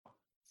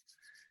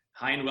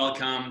Hi and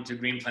welcome to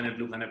Green Planet,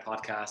 Blue Planet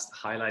podcast,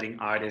 highlighting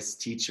artists,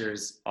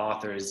 teachers,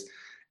 authors,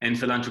 and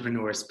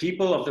philanthropreneurs,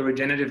 people of the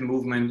regenerative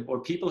movement,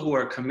 or people who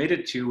are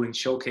committed to and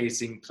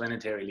showcasing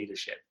planetary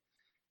leadership.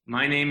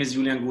 My name is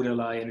Julian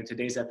Gudelai, and in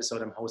today's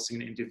episode, I'm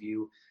hosting an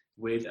interview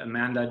with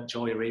Amanda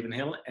Joy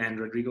Ravenhill and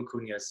Rodrigo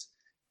Cunhas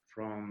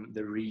from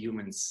the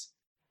Rehumans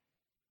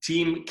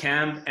team,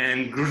 camp,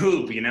 and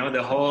group. You know,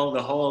 the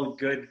whole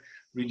good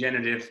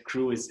regenerative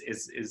crew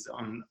is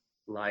on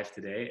live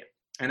today.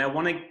 And I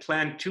want to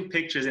plant two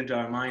pictures into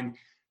our mind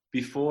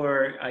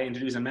before I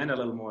introduce Amanda a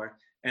little more.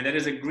 And that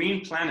is a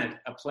green planet,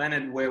 a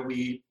planet where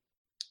we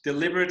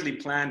deliberately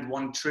plant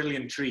 1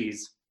 trillion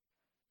trees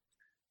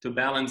to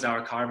balance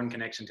our carbon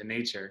connection to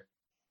nature.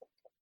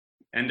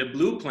 And a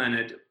blue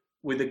planet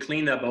with a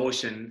cleaned up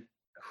ocean,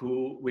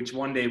 which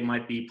one day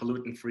might be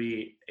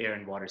pollutant-free air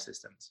and water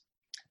systems.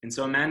 And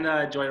so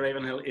Amanda Joy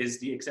Ravenhill is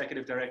the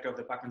executive director of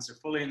the Buckminster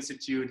Fuller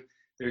Institute.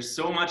 There's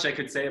so much I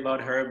could say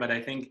about her, but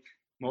I think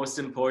most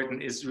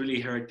important is really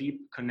her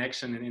deep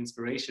connection and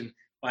inspiration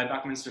by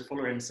Buckminster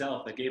Fuller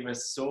himself that gave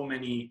us so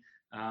many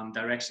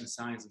direction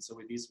signs. And so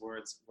with these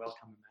words,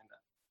 welcome, Amanda.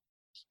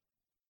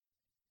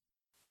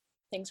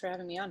 Thanks for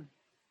having me on.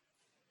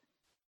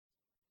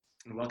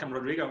 And welcome,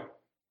 Rodrigo.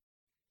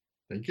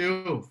 Thank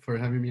you for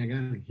having me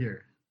again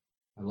here.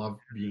 I love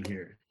being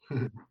here.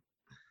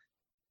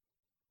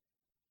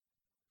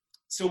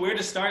 So where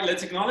to start?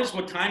 Let's acknowledge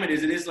what time it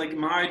is. It is like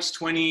March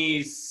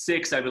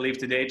 26, I believe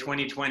today,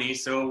 2020.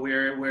 So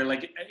we're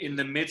like in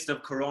the midst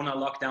of Corona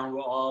lockdown.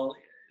 We're all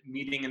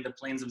meeting in the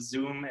planes of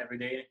Zoom every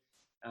day.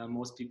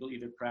 Most people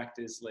either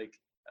practice like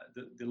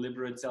the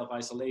deliberate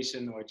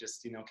self-isolation or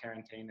just,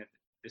 quarantine at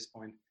this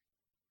point.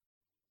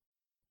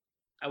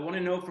 I want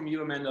to know from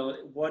you, Amanda,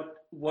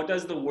 what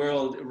does the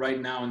world right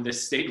now in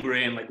this state we're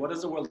in, like what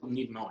does the world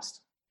need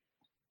most?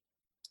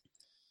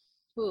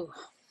 Ooh.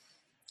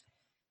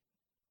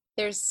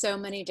 There's so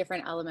many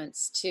different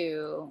elements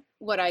to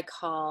what I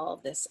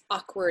call this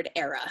awkward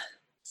era.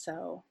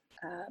 So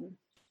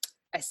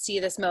I see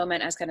this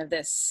moment as kind of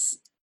this,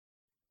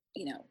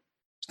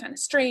 kind of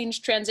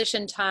strange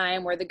transition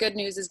time where the good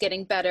news is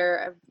getting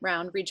better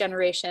around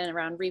regeneration,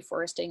 around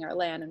reforesting our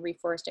land and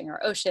reforesting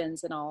our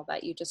oceans and all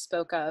that you just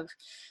spoke of,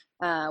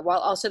 while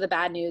also the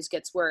bad news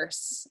gets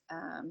worse.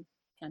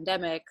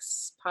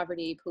 Pandemics,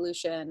 poverty,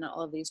 pollution,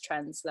 all of these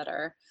trends that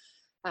are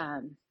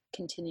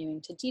continuing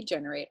to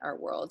degenerate our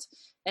world.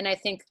 And I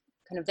think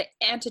kind of the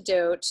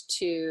antidote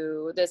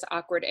to this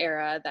awkward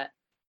era that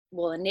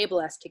will enable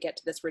us to get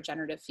to this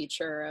regenerative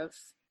future of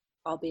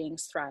all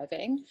beings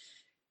thriving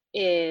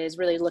is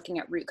really looking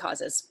at root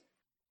causes.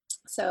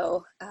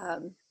 So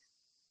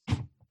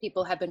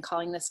people have been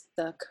calling this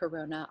the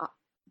Corona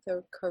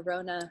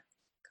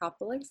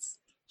apocalypse.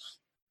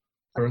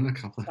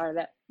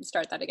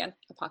 Start that again.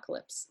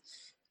 Apocalypse.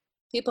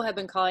 People have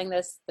been calling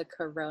this the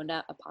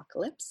Corona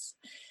apocalypse.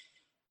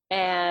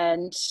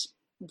 And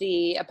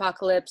the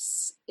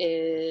apocalypse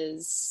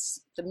is,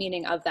 the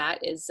meaning of that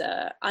is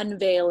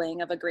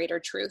unveiling of a greater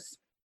truth.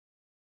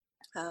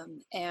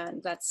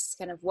 And that's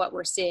kind of what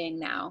we're seeing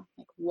now.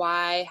 Like,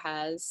 why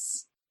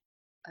has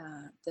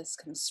this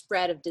kind of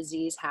spread of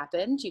disease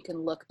happened? You can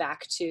look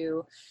back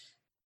to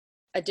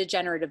a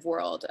degenerative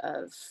world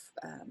of,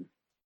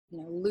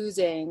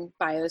 losing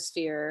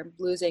biosphere,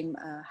 losing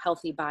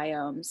healthy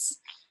biomes,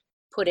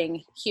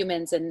 putting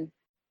humans and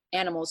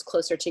animals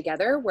closer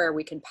together where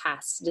we can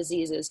pass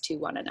diseases to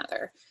one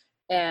another.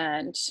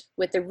 And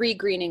with the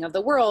regreening of the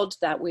world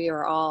that we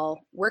are all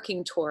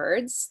working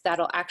towards,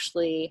 that'll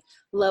actually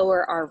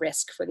lower our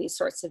risk for these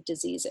sorts of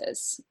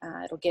diseases.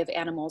 It'll give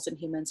animals and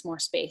humans more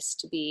space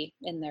to be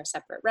in their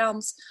separate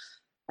realms.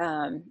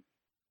 And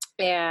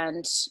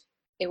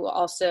it will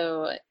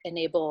also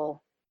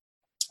enable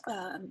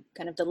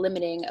kind of the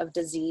limiting of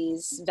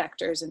disease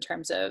vectors in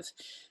terms of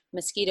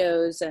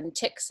mosquitoes and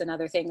ticks and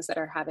other things that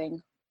are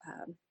having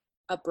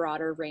a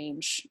broader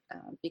range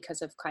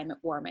because of climate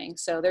warming.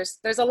 So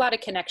there's a lot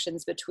of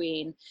connections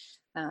between,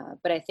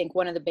 but I think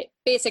one of the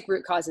basic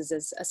root causes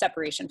is a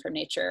separation from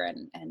nature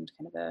and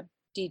kind of a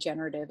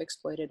degenerative,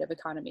 exploitative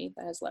economy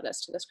that has led us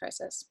to this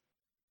crisis.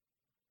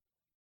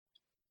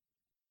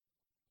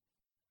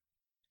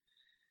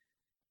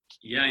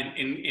 Yeah,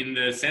 in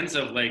the sense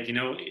of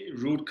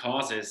root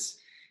causes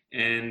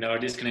and our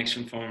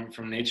disconnection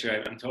from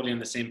nature, I'm totally on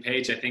the same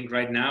page. I think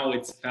right now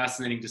it's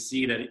fascinating to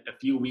see that a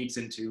few weeks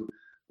into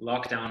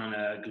lockdown on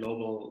a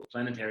global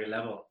planetary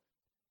level,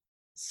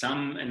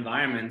 some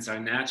environments are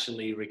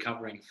naturally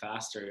recovering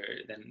faster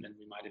than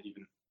we might have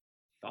even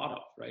thought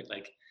of, right?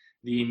 Like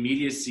the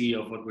immediacy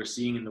of what we're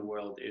seeing in the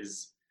world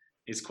is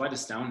quite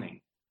astounding.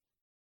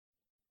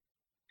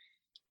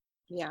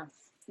 Yeah,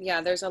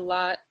 there's a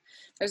lot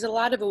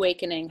of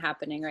awakening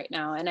happening right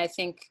now. And I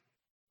think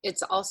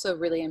it's also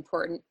really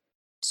important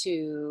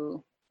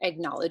to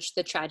acknowledge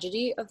the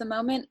tragedy of the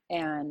moment.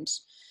 And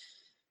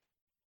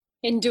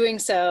in doing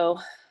so,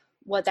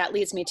 what that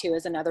leads me to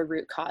is another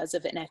root cause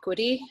of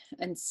inequity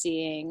and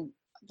seeing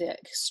the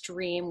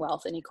extreme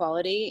wealth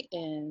inequality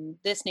in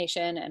this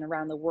nation and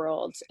around the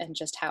world and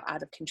just how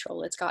out of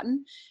control it's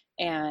gotten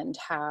and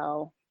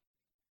how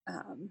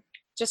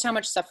just how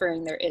much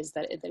suffering there is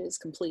that is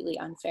completely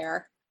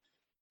unfair.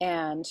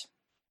 And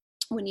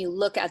when you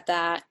look at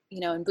that,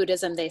 in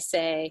Buddhism, they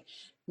say,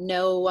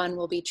 no one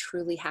will be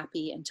truly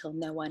happy until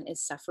no one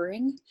is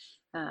suffering.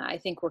 I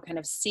think we're kind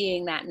of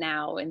seeing that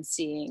now, and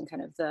seeing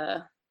kind of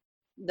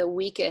the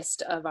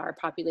weakest of our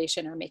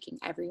population are making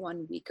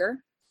everyone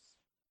weaker.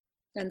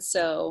 And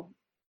so,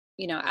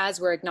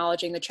 as we're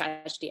acknowledging the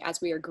tragedy,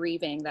 as we are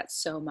grieving that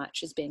so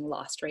much is being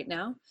lost right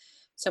now,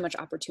 so much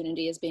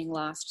opportunity is being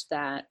lost,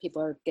 that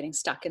people are getting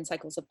stuck in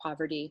cycles of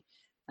poverty,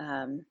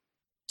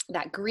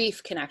 that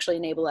grief can actually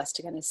enable us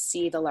to kind of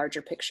see the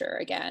larger picture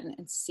again,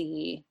 and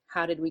see,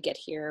 how did we get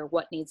here?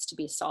 What needs to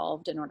be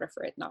solved in order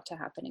for it not to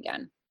happen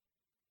again?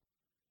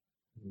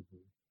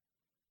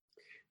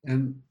 Mm-hmm.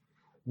 And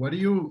what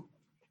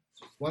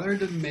are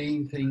the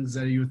main things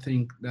that you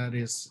think that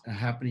is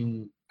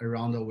happening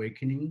around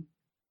awakening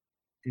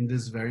in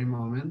this very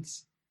moment?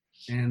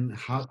 And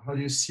how do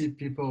you see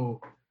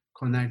people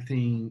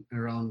connecting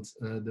around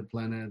the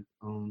planet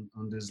on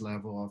this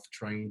level of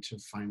trying to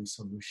find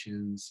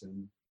solutions,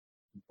 and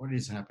what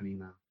is happening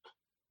now?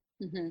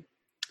 Mm-hmm.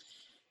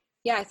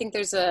 Yeah, I think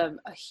there's a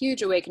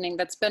huge awakening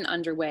that's been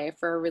underway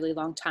for a really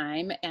long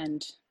time.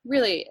 And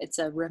really, it's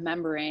a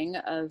remembering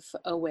of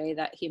a way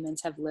that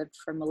humans have lived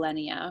for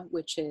millennia,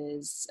 which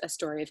is a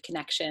story of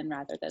connection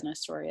rather than a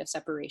story of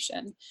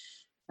separation.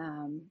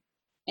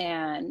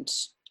 And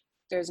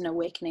there's an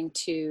awakening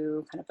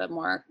to kind of a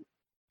more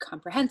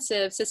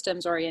comprehensive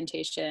systems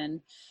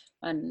orientation,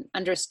 an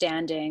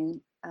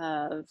understanding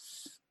of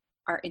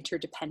our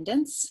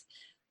interdependence,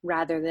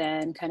 rather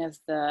than kind of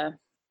the,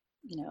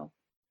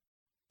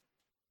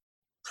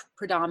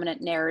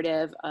 predominant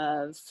narrative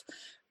of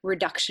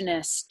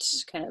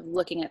reductionist, kind of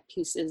looking at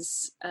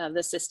pieces of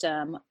the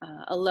system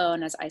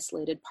alone as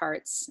isolated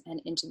parts,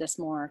 and into this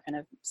more kind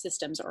of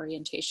systems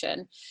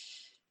orientation.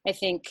 I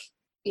think,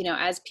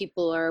 as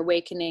people are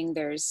awakening,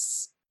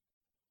 there's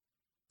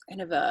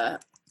kind of a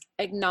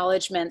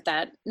acknowledgement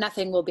that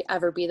nothing will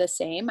ever be the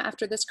same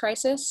after this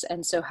crisis.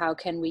 And so how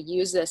can we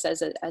use this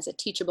as a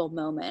teachable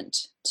moment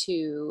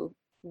to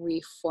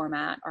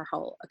reformat our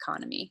whole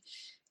economy?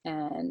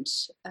 And,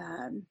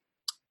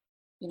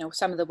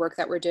 some of the work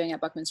that we're doing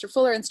at Buckminster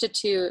Fuller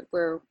Institute,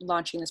 we're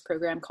launching this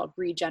program called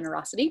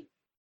Regenerosity,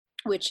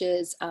 which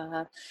is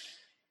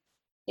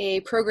a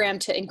program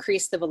to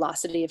increase the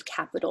velocity of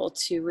capital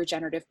to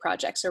regenerative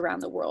projects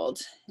around the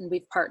world. And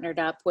we've partnered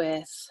up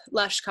with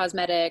Lush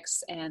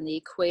Cosmetics and the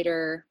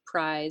Equator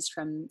Prize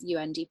from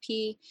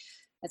UNDP,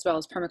 as well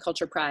as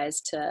Permaculture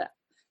Prize to,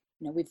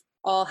 we've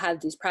all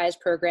had these prize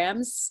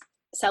programs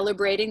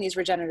celebrating these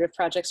regenerative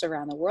projects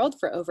around the world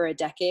for over a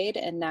decade.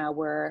 And now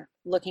we're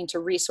looking to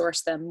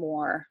resource them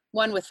more,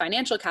 one with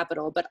financial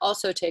capital, but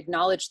also to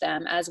acknowledge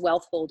them as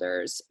wealth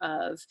holders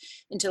of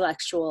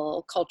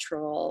intellectual,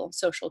 cultural,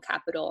 social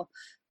capital,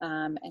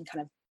 and kind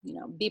of,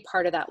 be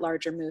part of that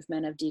larger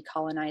movement of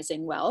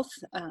decolonizing wealth,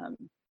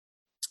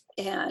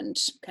 and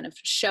kind of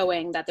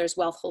showing that there's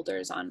wealth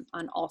holders on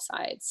all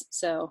sides.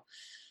 So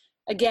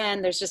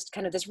again, there's just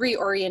kind of this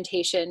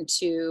reorientation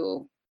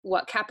to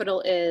what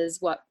capital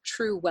is, what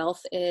true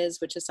wealth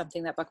is, which is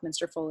something that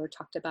Buckminster Fuller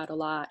talked about a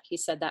lot. He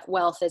said that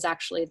wealth is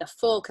actually the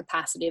full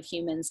capacity of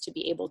humans to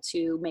be able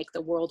to make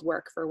the world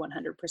work for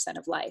 100%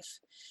 of life,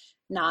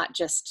 not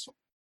just,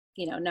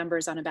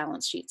 numbers on a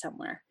balance sheet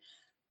somewhere.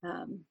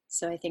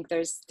 So I think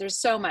there's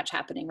so much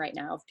happening right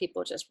now of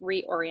people just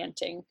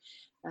reorienting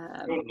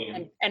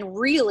and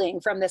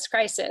reeling from this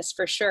crisis,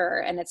 for sure.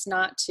 And it's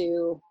not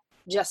to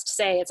just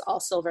say it's all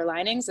silver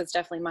linings. It's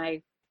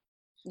definitely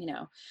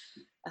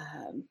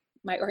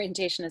my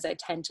orientation, as I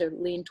tend to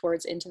lean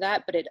towards into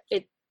that, but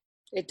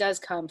it does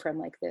come from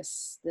like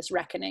this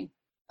reckoning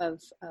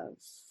of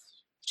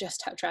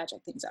just how tragic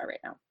things are right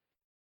now.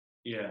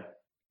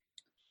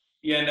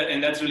 Yeah,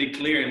 and that's really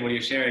clear in what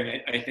you're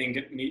sharing. I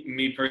think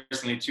me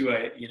personally too,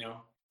 I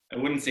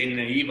wouldn't say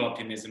naive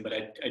optimism, but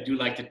I do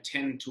like to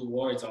tend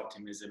towards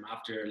optimism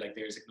after like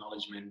there's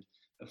acknowledgement,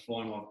 a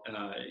form of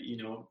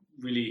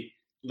really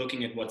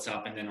looking at what's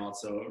up, and then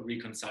also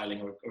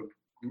reconciling or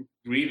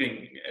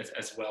grieving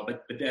as well.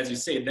 But as you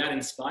say, that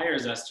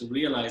inspires us to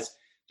realize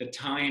the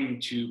time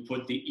to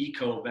put the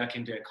eco back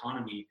into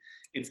economy.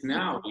 It's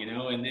now,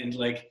 and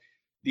like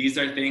these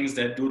are things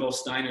that Rudolf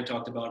Steiner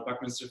talked about,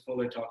 Buckminster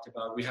Fuller talked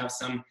about. We have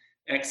some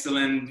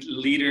excellent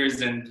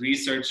leaders and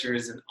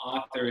researchers and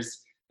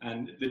authors,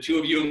 and the two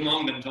of you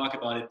among them talk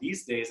about it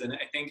these days. And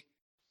I think,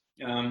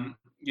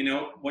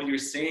 what you're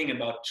saying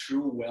about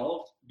true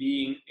wealth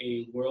being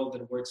a world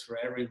that works for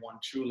everyone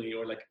truly,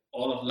 or like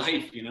all of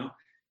life,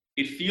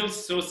 it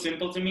feels so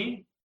simple to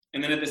me.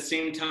 And then at the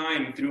same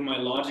time, through my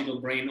logical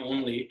brain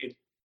only,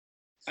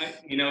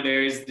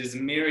 there is this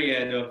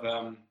myriad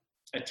of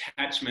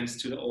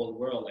attachments to the old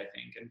world, I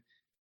think.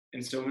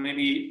 And so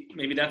maybe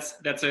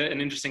that's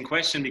an interesting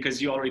question,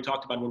 because you already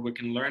talked about what we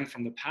can learn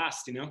from the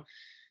past,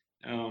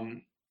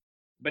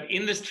 but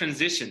in this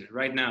transition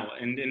right now,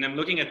 and I'm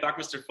looking at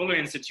Buckminster Fuller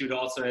Institute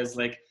also as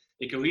like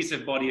a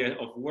cohesive body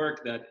of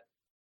work that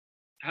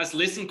has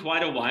listened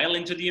quite a while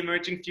into the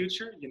emerging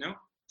future,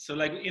 So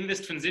like in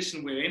this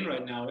transition we're in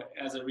right now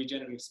as a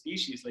regenerative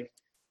species, like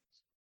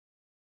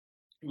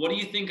what do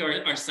you think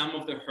are some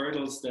of the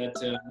hurdles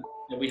that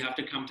we have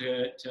to come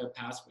to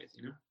pass with,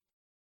 you know,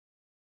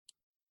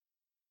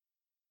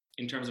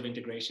 in terms of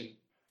integration?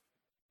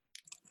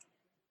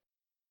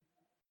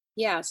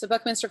 Yeah, so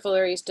Buckminster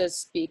Fuller does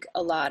speak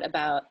a lot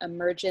about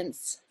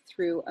emergence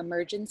through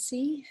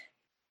emergency,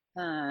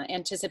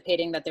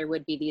 anticipating that there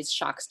would be these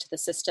shocks to the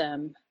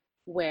system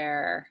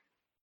where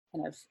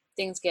kind of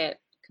things get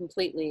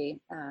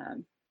completely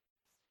kind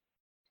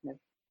of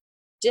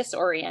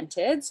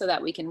disoriented so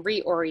that we can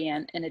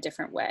reorient in a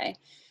different way.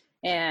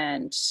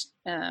 And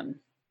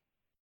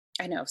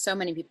I know so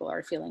many people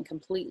are feeling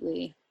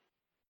completely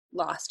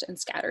lost and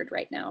scattered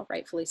right now,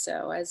 rightfully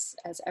so, as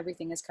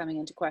everything is coming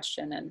into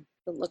question, and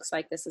it looks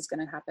like this is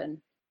going to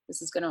happen.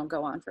 This is going to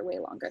go on for way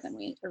longer than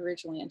we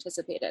originally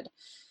anticipated.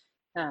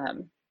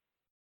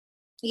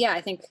 Yeah,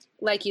 I think,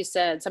 like you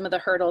said, some of the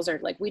hurdles are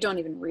like we don't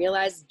even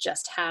realize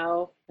just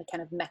how like,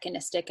 kind of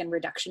mechanistic and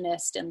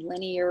reductionist and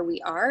linear we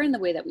are in the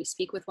way that we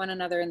speak with one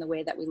another, in the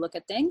way that we look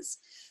at things.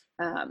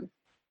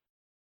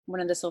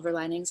 One of the silver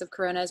linings of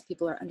Corona is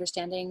people are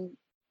understanding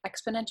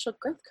exponential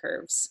growth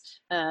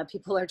curves.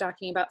 People are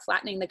talking about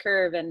flattening the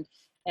curve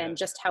and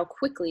just how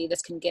quickly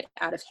this can get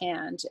out of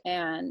hand.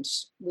 And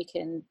we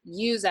can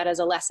use that as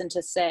a lesson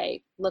to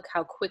say, look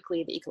how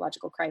quickly the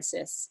ecological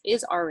crisis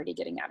is already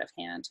getting out of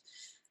hand.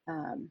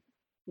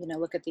 You know,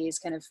 look at these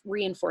kind of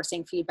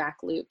reinforcing feedback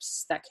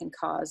loops that can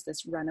cause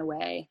this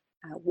runaway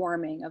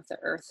warming of the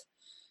earth.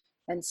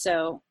 And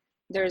so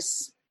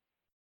there's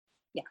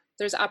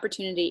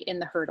opportunity in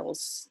the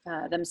hurdles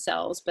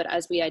themselves, but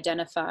as we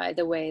identify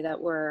the way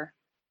that we're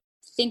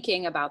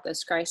thinking about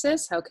this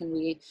crisis, how can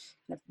we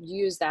kind of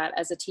use that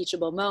as a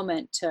teachable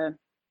moment to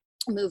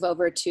move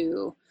over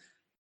to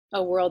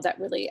a world that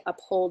really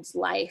upholds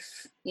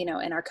life, you know,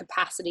 and our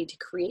capacity to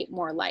create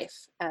more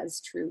life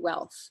as true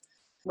wealth,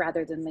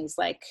 rather than these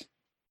like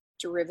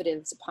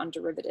derivatives upon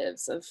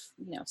derivatives of,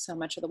 you know, so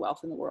much of the wealth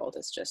in the world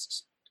is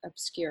just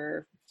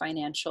obscure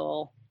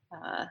financial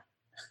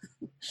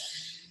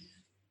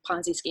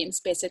Ponzi schemes,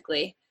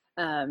 basically.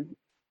 And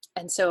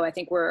so I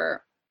think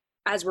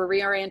as we're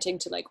reorienting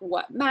to like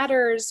what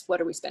matters, what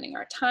are we spending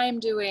our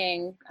time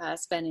doing,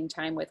 spending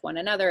time with one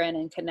another and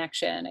in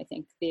connection, I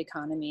think the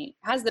economy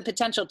has the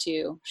potential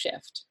to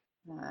shift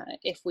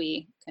if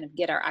we kind of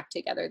get our act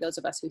together, those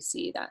of us who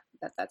see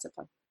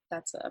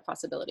that's a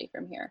possibility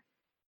from here.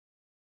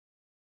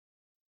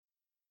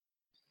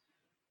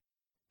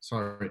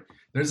 Sorry,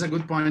 there's a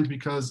good point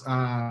because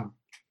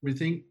we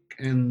think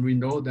and we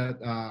know that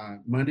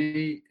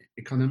money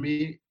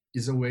economy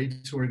is a way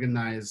to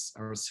organize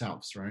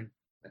ourselves, right?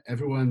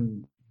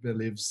 Everyone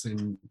believes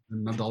in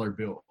a dollar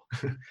bill.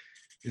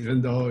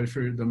 Even though if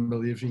you don't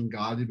believe in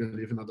God, you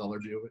believe in a dollar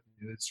bill.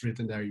 It's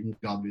written there, in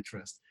God we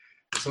trust.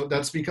 So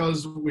that's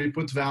because we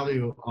put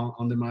value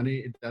on the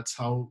money. That's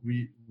how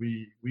we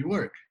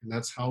work, and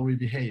that's how we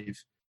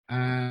behave.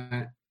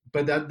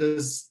 But that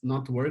does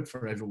not work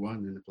for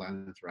everyone in the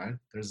planet, right?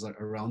 There's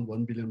around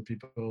 1 billion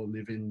people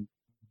living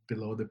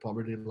below the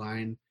poverty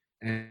line,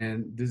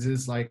 and this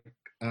is like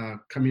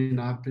coming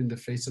up in the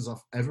faces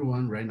of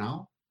everyone right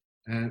now.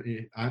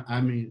 And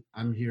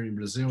I'm here in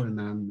Brazil,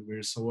 and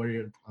we're so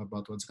worried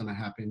about what's going to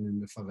happen in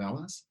the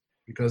favelas,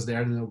 because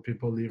there, you know,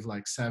 people live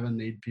like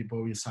 7-8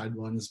 people inside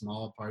one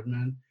small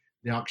apartment.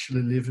 They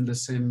actually live in the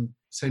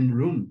same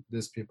room,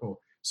 these people.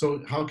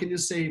 So how can you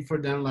say for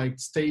them, like,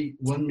 stay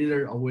 1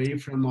 meter away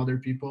from other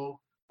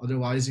people?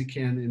 Otherwise you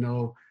can, you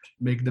know,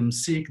 make them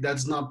sick.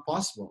 That's not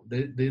possible.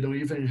 They don't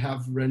even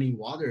have running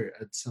water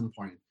at some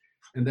point.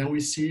 And then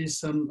we see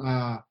some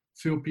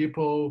few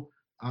people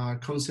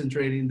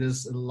concentrating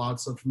this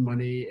lots of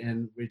money,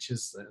 and which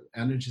is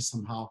energy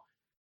somehow.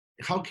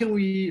 How can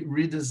we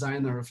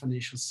redesign our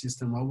financial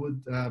system? What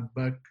would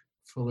Buck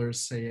Fuller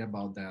say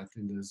about that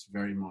in this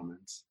very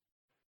moment?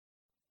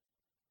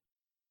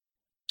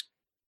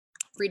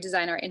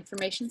 Redesign our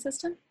information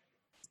system?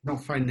 No,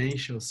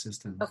 financial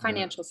system. Oh,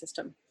 financial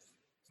system.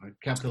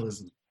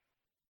 Capitalism.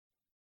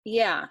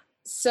 Yeah.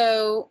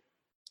 So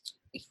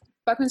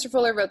Buckminster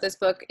Fuller wrote this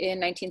book in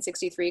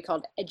 1963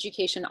 called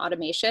Education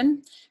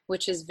Automation,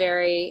 which is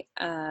very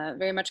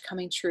much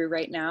coming true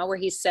right now, where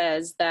he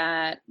says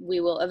that we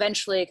will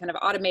eventually kind of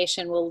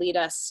automation will lead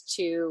us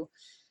to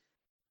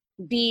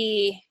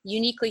be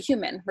uniquely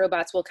human.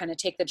 Robots will kind of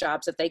take the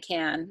jobs that they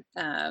can.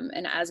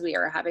 And as we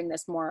are having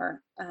this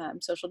more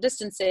social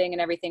distancing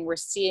and everything, we're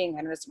seeing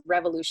kind of this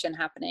revolution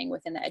happening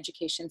within the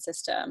education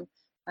system.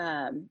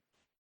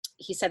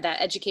 He said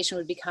that education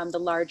would become the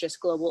largest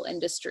global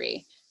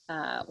industry.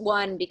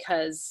 One,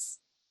 because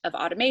of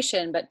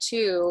automation, but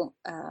two,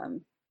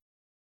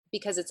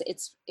 because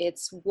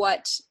it's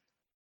what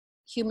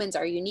humans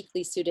are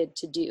uniquely suited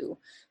to do.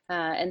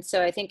 And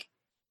so I think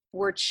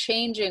we're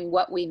changing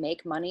what we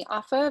make money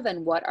off of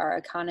and what our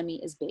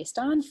economy is based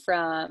on,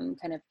 from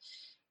kind of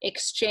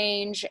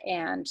exchange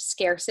and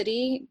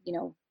scarcity, you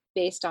know,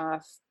 based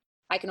off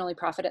I can only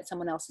profit at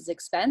someone else's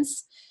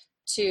expense,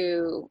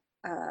 to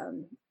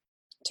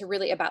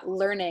really about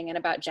learning and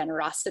about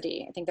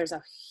generosity. I think there's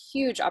a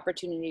huge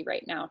opportunity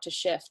right now to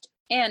shift.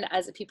 And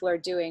as people are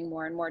doing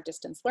more and more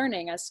distance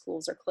learning, as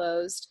schools are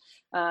closed,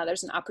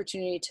 there's an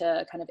opportunity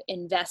to kind of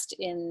invest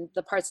in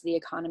the parts of the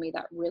economy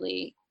that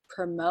really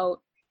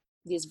promote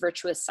these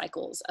virtuous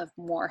cycles of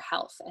more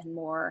health and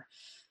more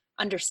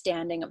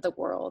understanding of the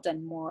world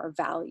and more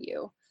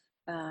value.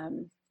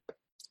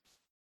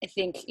 I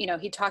think,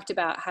 he talked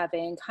about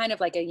having kind of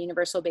like a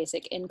universal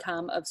basic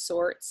income of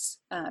sorts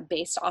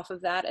based off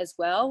of that as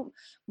well,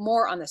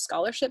 more on the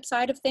scholarship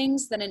side of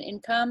things than an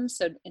income.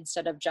 So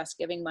instead of just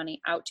giving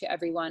money out to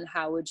everyone,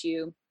 how would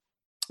you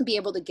be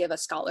able to give a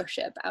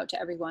scholarship out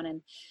to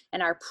everyone?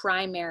 And our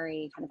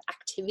primary kind of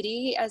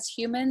activity as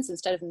humans,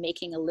 instead of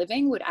making a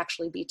living, would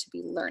actually be to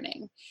be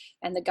learning.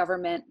 And the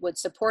government would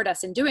support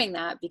us in doing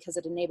that because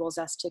it enables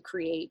us to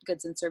create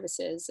goods and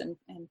services and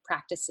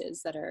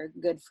practices that are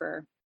good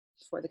for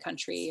the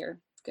country or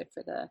good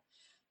for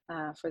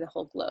the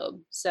whole globe.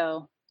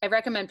 So I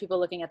recommend people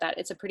looking at that.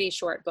 It's a pretty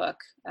short book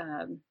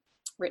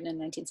written in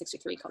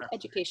 1963 called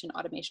Education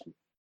Automation.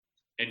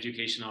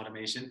 Education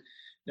automation.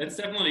 That's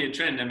definitely a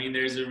trend. I mean,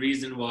 there's a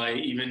reason why,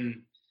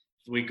 even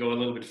if we go a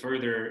little bit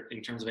further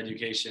in terms of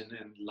education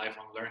and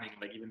lifelong learning,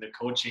 like even the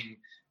coaching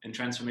and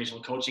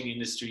transformational coaching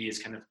industry is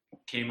kind of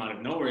came out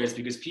of nowhere, is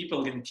because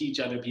people can teach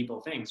other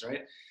people things,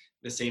 right?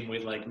 The same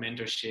with like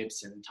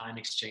mentorships and time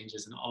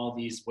exchanges and all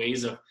these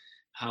ways of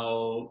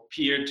how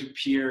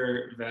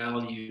peer-to-peer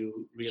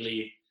value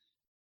really,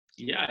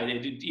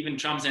 it even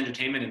trumps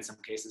entertainment in some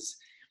cases.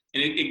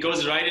 And it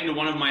goes right into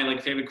one of my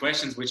like favorite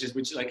questions, which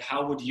is like,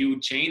 how would you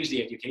change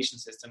the education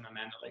system,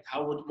 Amanda? Like,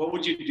 what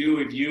would you do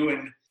if you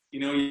and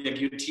like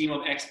your team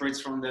of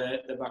experts from the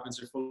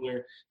Buckminster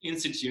Fuller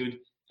Institute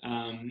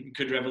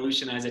could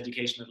revolutionize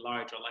education at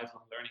large or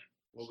lifelong learning?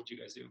 What would you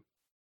guys do?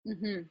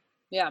 Mm-hmm.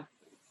 Yeah.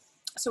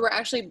 So we're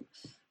actually,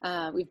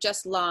 we've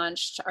just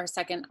launched our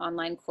second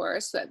online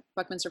course at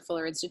Buckminster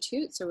Fuller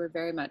Institute. So we're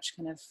very much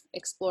kind of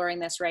exploring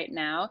this right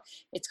now.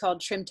 It's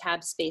called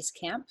TrimTab Space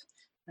Camp.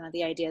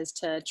 The idea is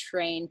to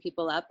train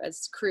people up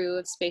as crew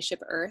of Spaceship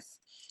Earth.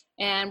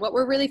 And what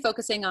we're really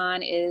focusing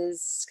on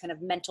is kind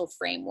of mental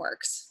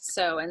frameworks.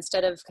 So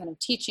instead of kind of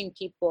teaching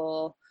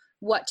people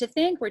what to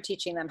think, we're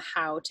teaching them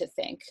how to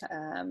think.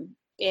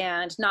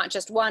 And not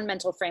just one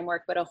mental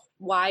framework, but a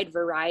wide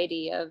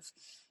variety of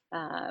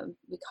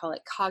we call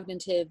it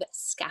cognitive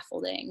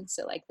scaffolding.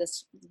 So like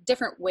this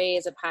different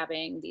ways of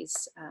having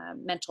these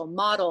mental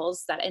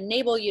models that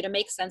enable you to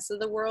make sense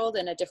of the world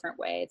in a different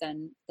way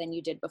than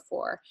you did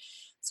before.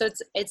 So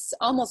it's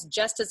almost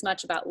just as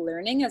much about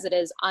learning as it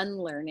is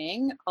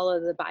unlearning all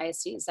of the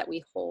biases that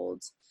we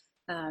hold.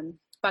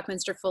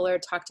 Buckminster Fuller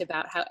talked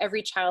about how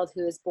every child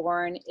who is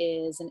born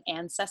is an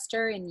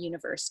ancestor in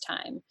universe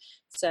time.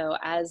 So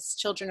as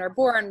children are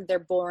born, they're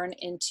born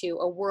into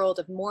a world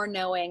of more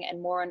knowing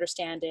and more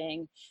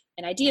understanding,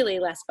 and ideally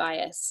less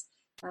bias.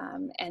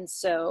 And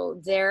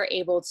so they're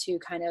able to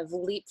kind of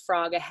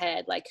leapfrog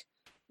ahead. Like,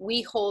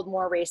 we hold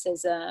more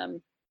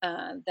racism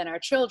than our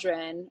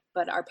children,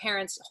 but our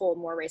parents hold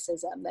more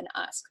racism than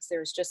us, because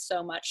there's just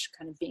so much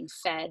kind of being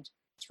fed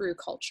through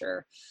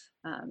culture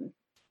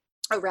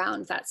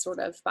around that sort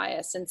of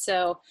bias. And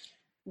so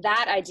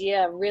that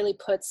idea really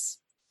puts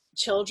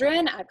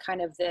children at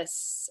kind of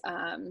this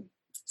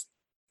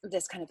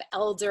this kind of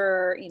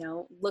elder,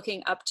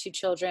 looking up to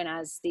children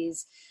as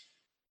these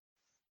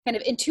kind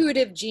of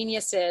intuitive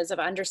geniuses of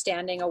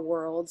understanding a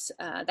world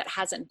that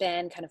hasn't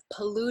been kind of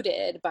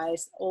polluted by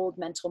old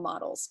mental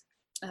models.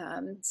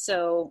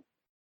 So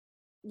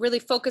really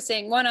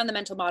focusing, one, on the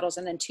mental models,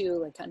 and then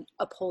two, like kind of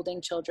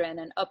upholding children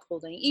and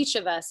upholding each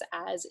of us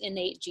as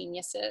innate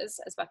geniuses,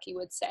 as Bucky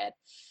would say.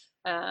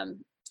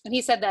 And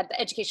he said that the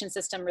education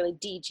system really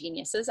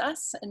de-geniuses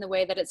us in the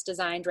way that it's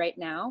designed right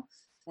now.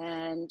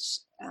 And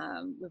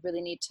we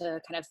really need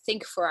to kind of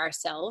think for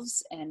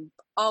ourselves and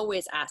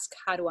always ask,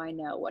 how do I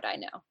know what I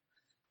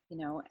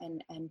know?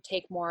 And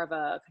take more of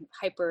a kind of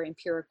hyper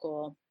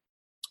empirical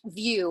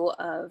view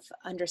of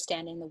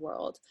understanding the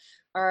world.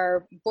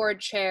 Our board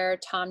chair,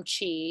 Tom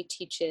Chi,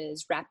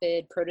 teaches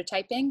rapid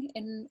prototyping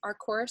in our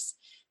course.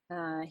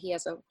 He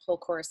has a whole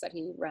course that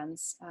he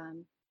runs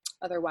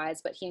otherwise,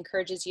 but he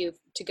encourages you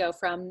to go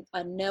from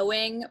a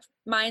knowing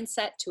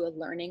mindset to a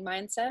learning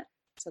mindset.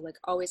 So like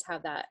always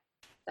have that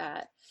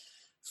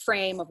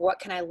frame of what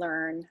can I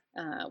learn?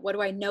 What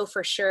do I know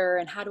for sure?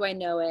 And how do I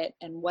know it?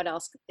 And what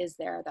else is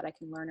there that I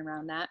can learn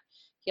around that?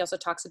 He also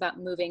talks about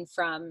moving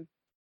from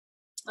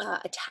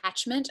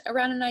attachment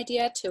around an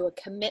idea to a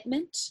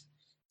commitment.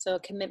 So a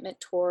commitment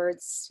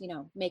towards,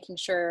 making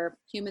sure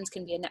humans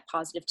can be a net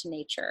positive to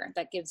nature.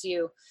 That gives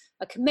you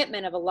a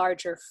commitment of a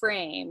larger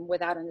frame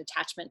without an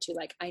attachment to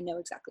like, I know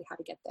exactly how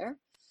to get there.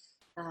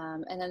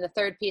 And then the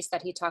third piece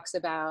that he talks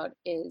about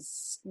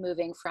is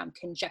moving from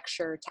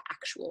conjecture to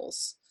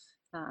actuals.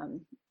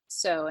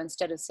 So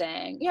instead of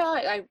saying,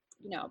 I'm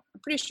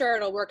pretty sure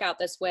it'll work out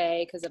this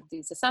way because of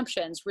these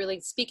assumptions, really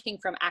speaking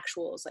from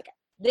actuals, like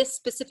this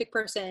specific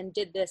person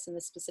did this in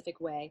this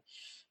specific way,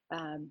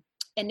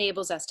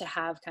 enables us to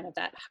have kind of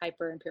that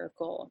hyper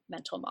empirical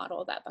mental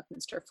model that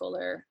Buckminster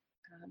Fuller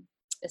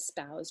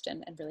espoused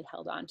and really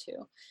held on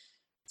to.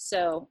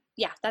 So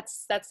yeah,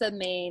 that's the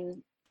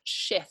main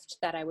shift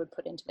that I would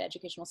put into the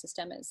educational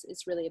system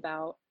is really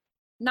about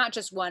not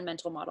just one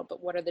mental model,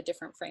 but what are the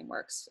different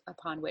frameworks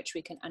upon which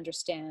we can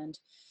understand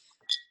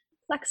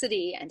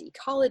complexity and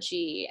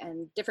ecology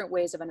and different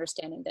ways of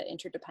understanding the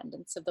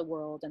interdependence of the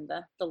world and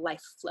the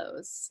life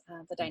flows,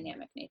 the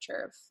dynamic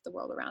nature of the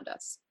world around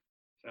us.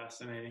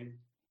 Fascinating.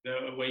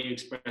 The way you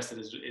express it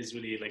is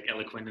really like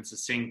eloquent and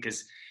succinct,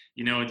 because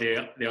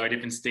there are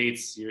different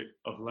states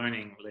of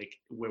learning, like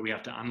where we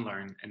have to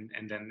unlearn,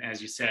 and then,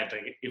 as you said,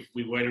 like if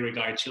we were to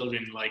regard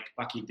children like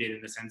Bucky did,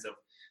 in the sense of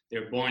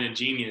they're born a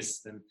genius,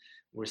 then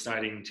we're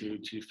starting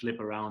to flip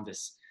around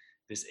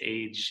this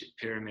age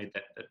pyramid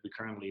that we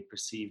currently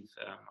perceive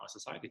our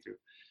society through.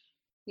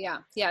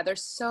 Yeah,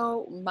 there's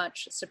so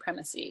much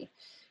supremacy.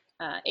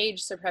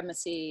 Age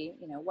supremacy,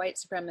 white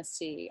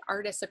supremacy,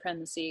 artist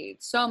supremacy.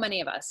 So many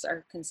of us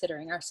are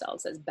considering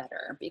ourselves as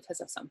better because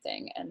of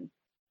something. And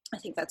I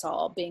think that's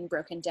all being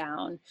broken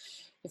down.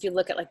 If you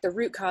look at like the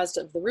root cause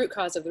of the root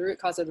cause of the root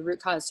cause of the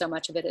root cause, so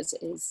much of it is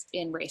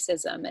in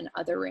racism and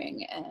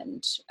othering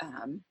and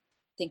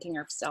thinking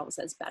ourselves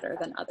as better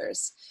than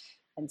others.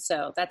 And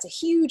so that's a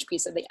huge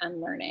piece of the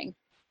unlearning.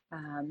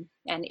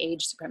 And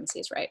age supremacy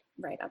is right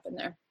up in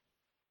there.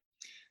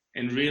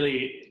 And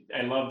really,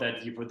 I love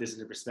that you put this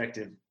into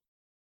perspective.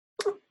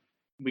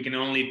 We can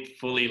only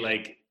fully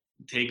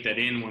take that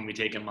in when we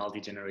take a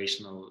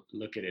multi-generational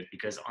look at it,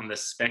 because on the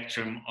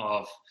spectrum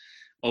of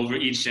over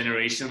each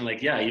generation,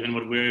 even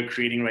what we're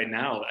creating right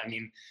now, I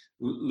mean,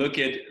 look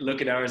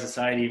at our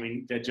society. I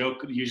mean, the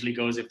joke usually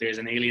goes, if there's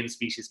an alien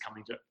species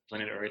coming to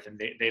planet Earth and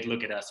they'd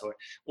look at us,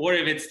 or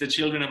if it's the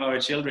children of our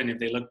children, if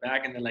they look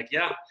back and they're like,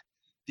 yeah,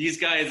 these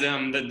guys,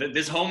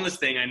 this homeless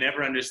thing, I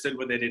never understood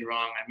what they did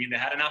wrong. I mean, they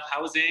had enough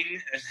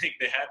housing,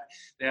 they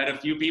had a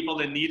few people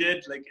that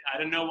needed, I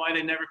don't know why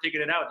they never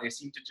figured it out. They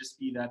seem to just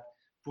be that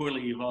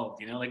poorly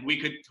evolved, we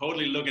could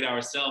totally look at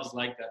ourselves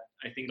like that,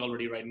 I think,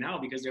 already right now,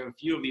 because there are a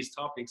few of these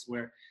topics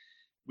where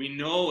we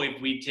know if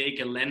we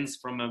take a lens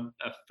from a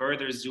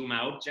further zoom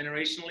out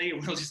generationally,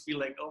 we'll just be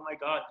like, oh my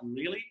God,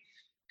 really?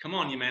 Come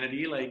on,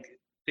 humanity,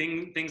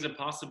 things are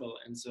possible.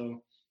 And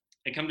so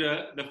I come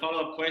to the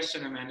follow-up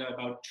question, Amanda,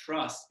 about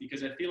trust,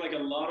 because I feel like a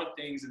lot of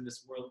things in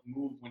this world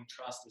move when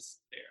trust is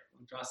there,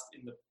 when trust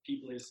in the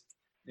people is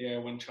there,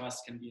 when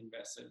trust can be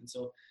invested. And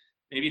so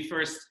maybe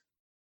first,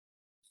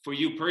 for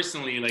you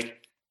personally,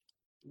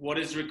 what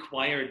is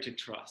required to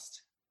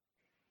trust?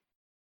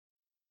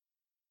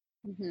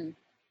 Mm-hmm.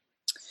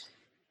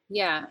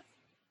 Yeah.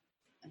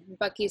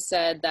 Bucky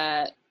said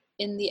that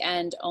in the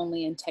end,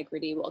 only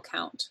integrity will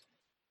count.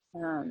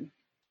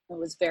 What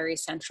was very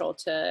central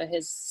to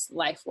his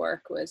life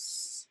work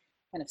was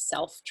kind of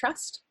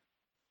self-trust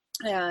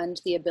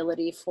and the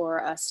ability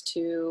for us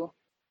to,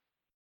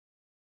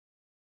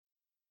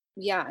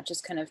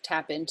 just kind of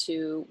tap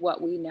into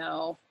what we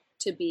know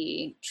to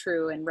be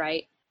true and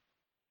right.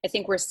 I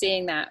think we're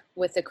seeing that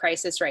with the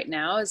crisis right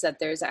now, is that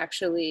there's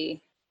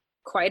actually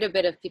quite a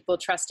bit of people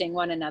trusting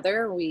one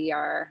another. We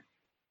are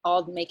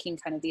all making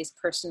kind of these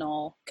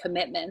personal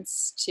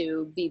commitments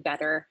to be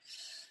better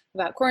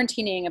about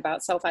quarantining,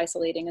 about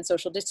self-isolating and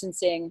social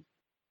distancing,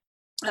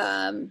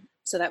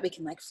 so that we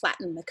can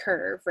flatten the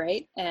curve,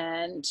 right?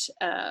 And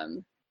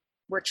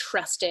we're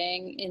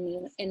trusting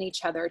in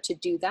each other to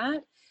do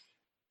that.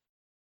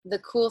 The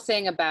cool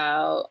thing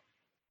about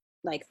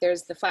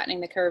there's the flattening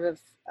the curve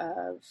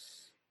of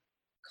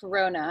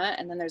Corona,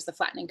 and then there's the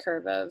flattening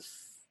curve of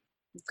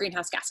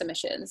greenhouse gas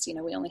emissions.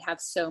 We only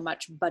have so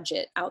much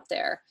budget out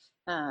there,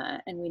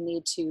 and we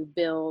need to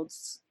build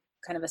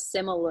kind of a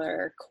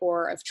similar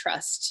core of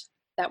trust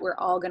that we're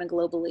all going to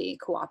globally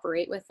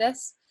cooperate with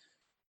this.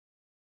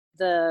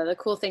 The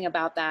cool thing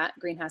about that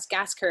greenhouse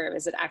gas curve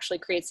is it actually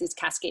creates these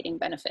cascading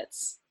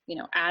benefits.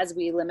 As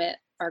we limit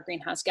our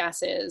greenhouse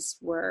gases,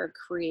 we're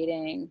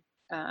creating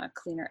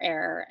cleaner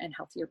air and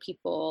healthier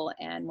people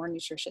and more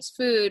nutritious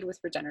food with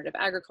regenerative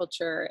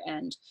agriculture.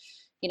 And,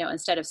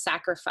 instead of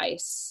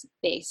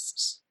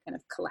sacrifice-based kind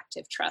of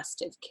collective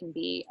trust, it can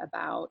be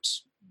about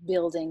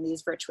building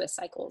these virtuous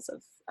cycles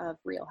of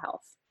real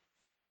health.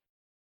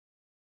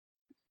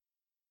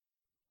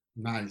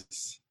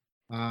 Nice.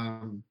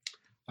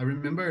 I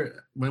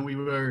remember when we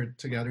were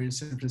together in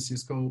San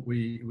Francisco,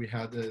 we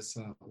had this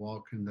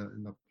walk in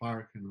the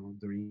park,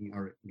 during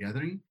our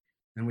gathering,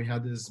 and we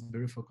had this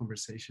beautiful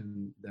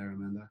conversation there,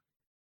 Amanda.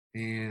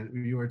 And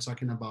we were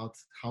talking about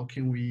how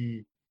can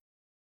we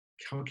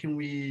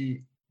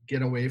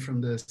get away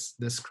from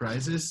this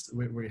crisis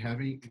we're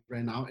having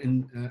right now.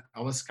 And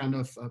I was kind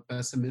of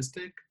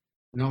pessimistic.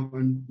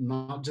 I'm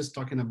not just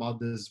talking about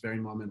this very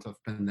moment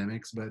of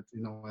pandemics, but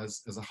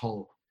as a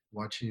whole,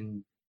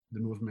 watching the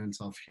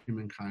movements of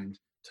humankind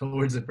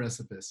towards the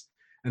precipice.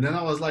 And then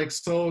I was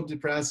so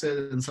depressed,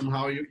 and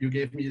somehow you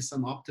gave me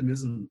some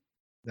optimism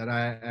that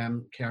I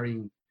am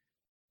carrying.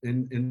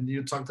 And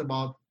you talked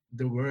about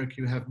the work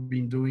you have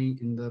been doing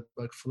in the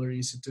Buck Fuller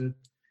Institute.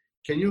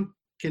 Can you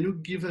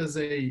give us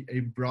a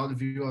broad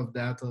view of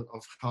that,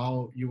 of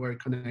how you are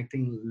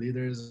connecting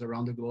leaders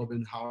around the globe,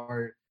 and how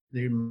are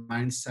their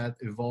mindset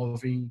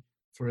evolving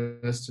for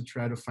us to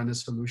try to find a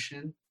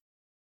solution?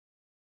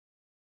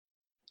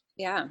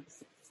 Yeah,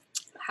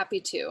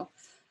 happy to.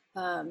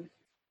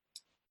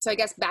 So I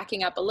guess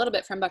backing up a little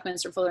bit from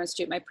Buckminster Fuller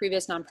Institute, my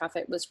previous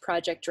nonprofit was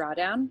Project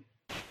Drawdown,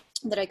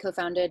 that I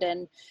co-founded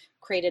and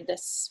created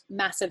this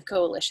massive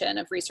coalition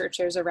of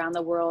researchers around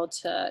the world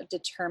to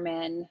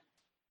determine,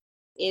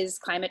 is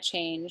climate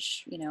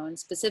change, and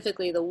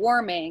specifically the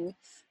warming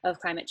of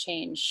climate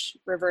change,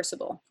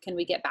 reversible? Can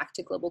we get back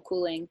to global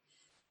cooling?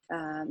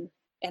 And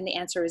the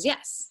answer is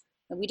yes.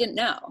 And we didn't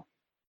know.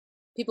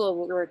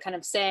 People were kind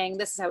of saying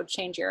this is how it would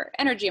change your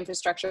energy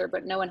infrastructure,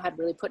 but no one had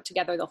really put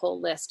together the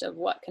whole list of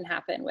what can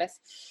happen with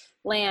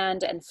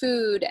land and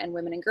food and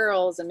women and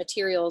girls and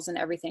materials and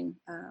everything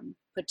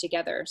put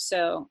together.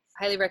 So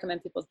I highly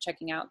recommend people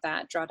checking out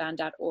that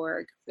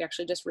drawdown.org. We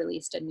actually just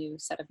released a new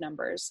set of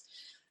numbers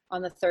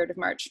on the 3rd of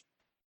March.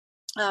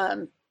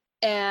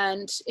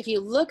 And if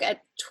you look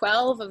at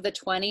 12 of the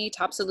 20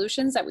 top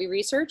solutions that we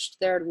researched,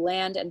 they're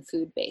land and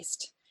food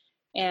based.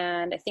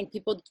 And I think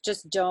people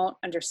just don't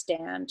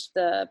understand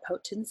the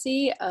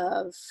potency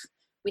of,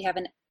 we have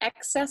an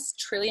excess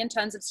trillion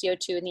tons of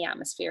CO2 in the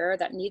atmosphere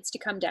that needs to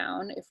come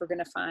down if we're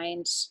going to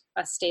find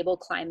a stable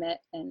climate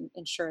and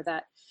ensure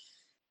that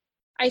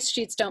ice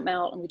sheets don't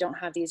melt and we don't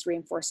have these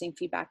reinforcing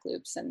feedback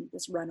loops and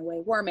this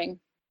runaway warming.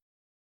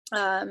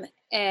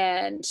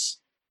 And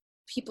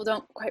people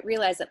don't quite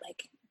realize that,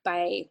 like,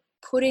 by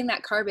putting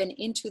that carbon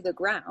into the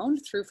ground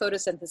through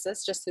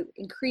photosynthesis, just through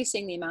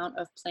increasing the amount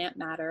of plant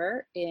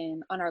matter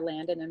on our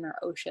land and in our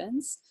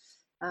oceans,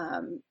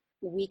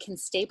 we can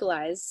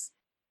stabilize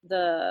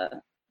the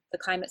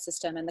climate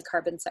system and the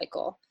carbon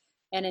cycle.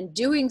 And in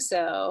doing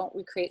so,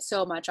 we create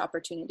so much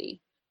opportunity.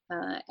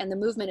 And the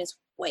movement is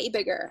way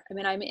bigger. I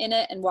mean, I'm in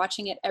it and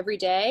watching it every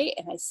day,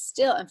 and I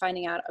still am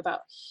finding out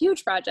about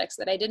huge projects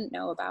that I didn't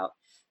know about.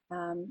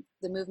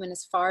 The movement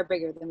is far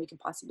bigger than we can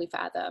possibly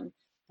fathom.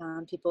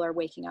 People are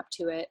waking up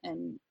to it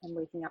and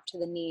waking up to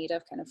the need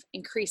of kind of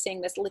increasing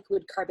this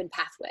liquid carbon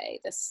pathway,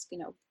 this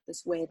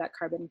way that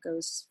carbon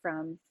goes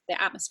from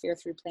the atmosphere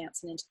through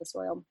plants and into the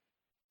soil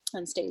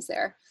and stays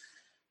there.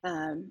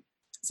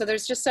 So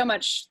there's just so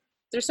much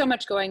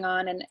going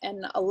on,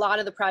 and a lot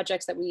of the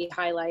projects that we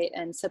highlight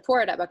and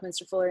support at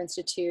Buckminster Fuller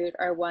Institute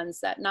are ones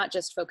that not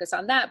just focus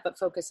on that, but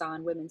focus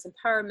on women's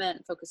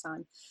empowerment, focus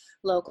on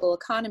local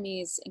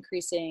economies,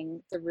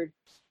 increasing the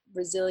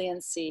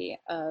resiliency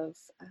of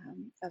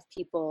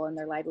people and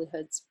their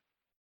livelihoods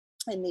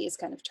in these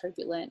kind of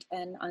turbulent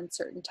and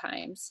uncertain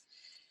times.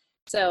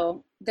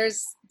 So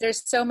there's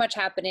so much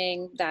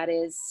happening that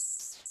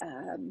is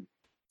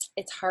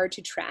it's hard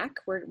to track.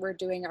 We're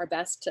doing our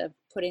best to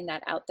putting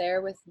that out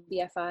there with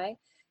BFI,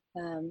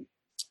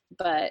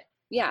 but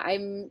yeah,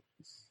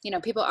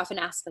 people often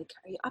ask, like,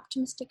 are you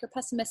optimistic or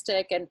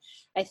pessimistic? And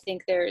I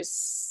think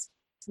there's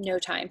no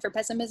time for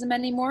pessimism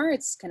anymore.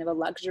 It's kind of a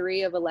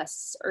luxury of a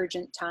less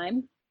urgent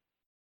time.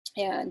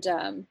 And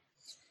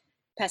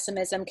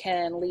pessimism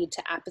can lead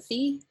to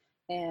apathy,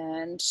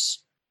 and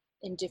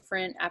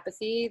indifferent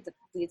apathy that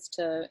leads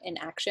to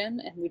inaction.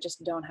 And we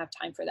just don't have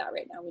time for that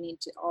right now. We need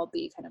to all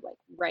be kind of like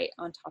right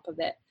on top of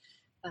it,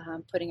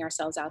 putting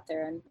ourselves out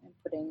there and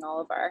putting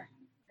all of our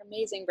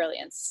amazing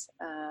brilliance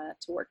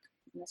to work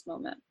in this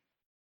moment.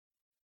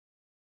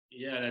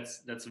 Yeah,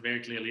 that's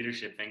very clear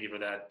leadership. Thank you for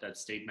that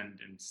statement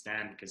and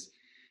stand, because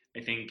I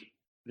think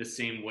the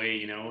same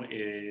way,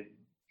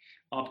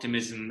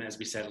 optimism, as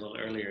we said a little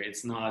earlier,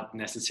 it's not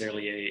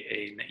necessarily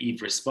a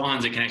naive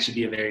response. It can actually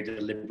be a very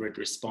deliberate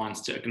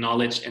response to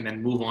acknowledge and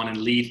then move on and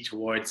lead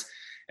towards,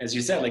 as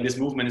you said, like, this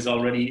movement is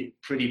already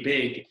pretty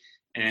big,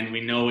 and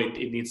we know it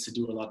needs to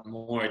do a lot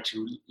more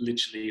to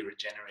literally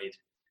regenerate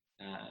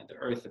the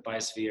earth, the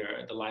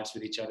biosphere, the lives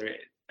with each other.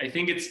 I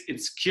think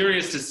it's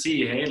curious to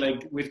see, hey,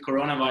 like with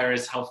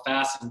coronavirus, how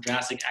fast and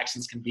drastic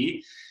actions can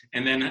be.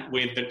 And then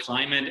with the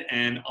climate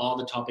and all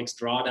the topics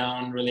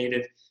drawdown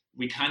related,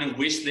 we kind of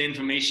wish the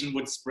information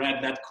would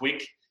spread that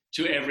quick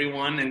to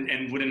everyone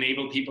and would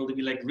enable people to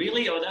be like,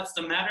 really? Oh, that's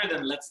the matter?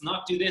 Then let's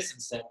not do this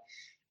instead.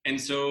 And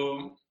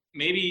so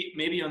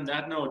maybe on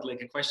that note,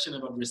 like a question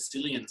about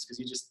resilience, because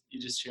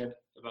you just shared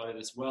about it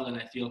as well. And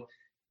I feel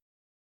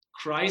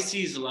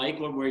crises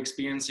like what we're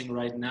experiencing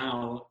right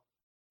now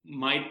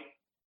might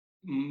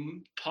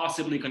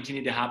possibly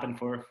continue to happen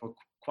for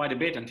quite a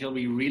bit until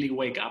we really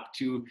wake up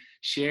to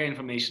share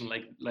information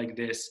like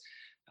this,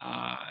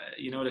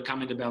 to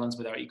come into balance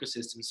with our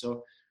ecosystem.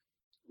 So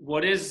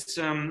what do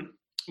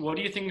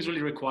you think is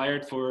really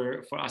required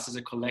for us as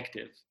a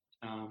collective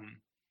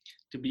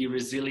to be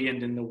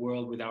resilient in the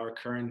world with our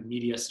current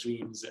media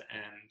streams and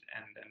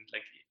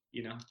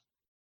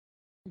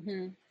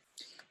Mm-hmm.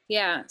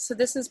 Yeah, so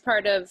this is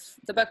part of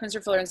the Buckminster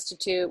Fuller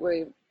Institute,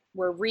 where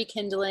we're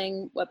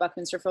rekindling what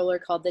Buckminster Fuller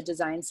called the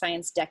Design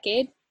Science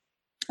Decade.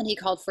 And he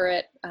called for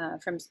it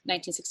from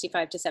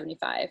 1965 to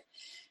 75.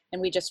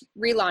 And we just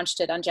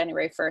relaunched it on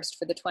January 1st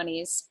for the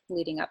 20s,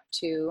 leading up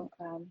to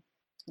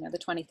the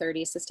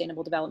 2030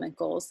 Sustainable Development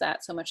Goals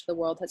that so much of the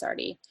world has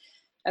already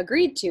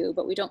agreed to,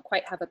 but we don't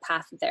quite have a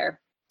path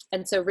there.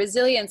 And so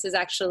resilience is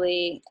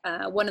actually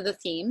one of the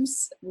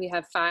themes. We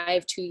have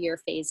 5 2-year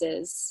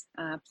phases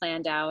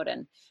planned out,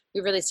 and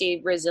we really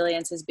see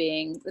resilience as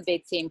being the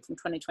big theme from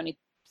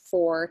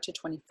 2024 to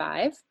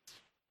 25.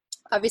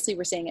 Obviously,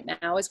 we're seeing it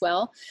now as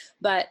well,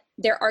 but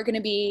there are going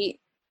to be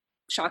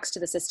shocks to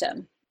the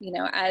system. You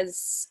know,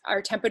 as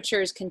our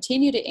temperatures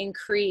continue to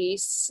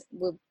increase,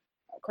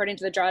 according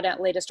to the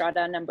latest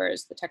drawdown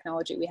numbers, the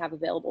technology we have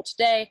available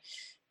today,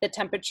 the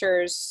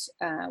temperatures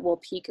will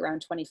peak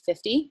around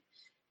 2050.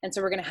 And so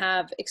we're going to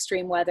have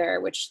extreme weather,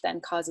 which then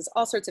causes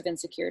all sorts of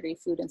insecurity,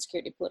 food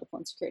insecurity, political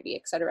insecurity,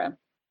 et cetera.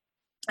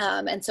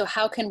 And so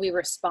how can we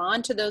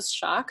respond to those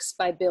shocks?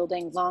 By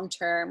building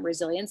long-term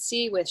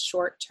resiliency with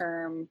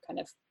short-term kind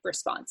of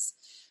response.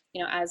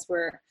 You know, as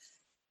we're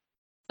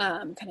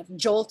kind of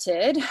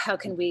jolted, how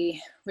can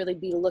we really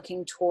be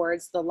looking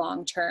towards the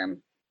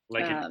long-term?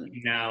 Like a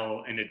team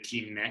now and a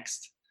team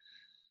next?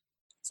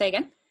 Say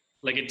again?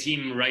 Like a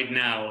team right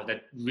now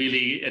that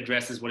really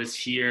addresses what is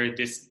here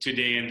this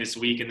today and this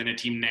week, and then a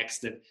team next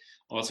that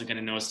also kind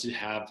of knows to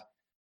have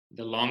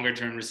the longer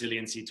term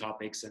resiliency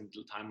topics and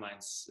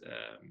timelines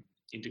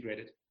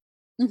integrated.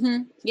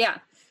 Mm-hmm. Yeah.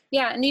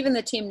 And even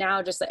the team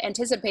now, just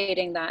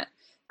anticipating that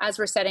as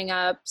we're setting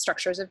up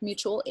structures of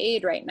mutual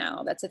aid right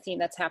now, that's a theme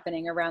that's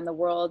happening around the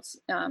world.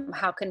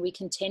 How can we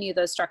continue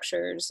those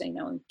structures, you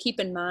know, and keep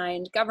in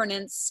mind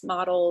governance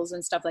models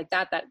and stuff like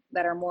that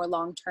are more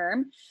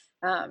long-term.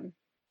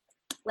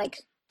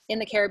 Like in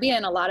the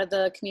Caribbean, a lot of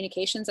the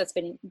communications that's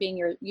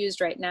being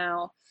used right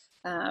now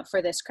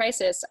for this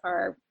crisis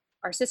are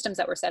systems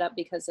that were set up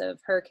because of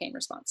hurricane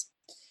response.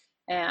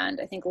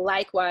 And I think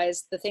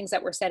likewise, the things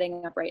that we're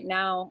setting up right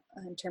now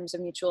in terms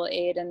of mutual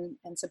aid and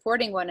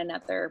supporting one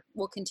another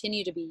will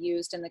continue to be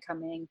used in the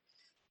coming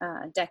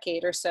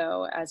decade or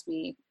so as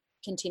we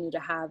continue to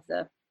have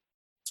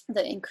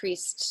the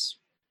increased,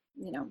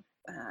 you know,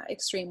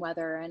 extreme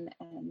weather and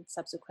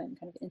subsequent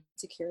kind of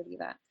insecurity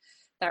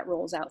that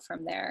rolls out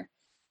from there.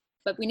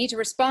 But we need to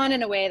respond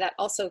in a way that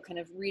also kind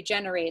of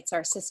regenerates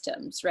our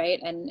systems, right?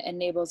 And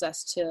enables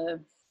us to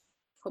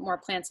put more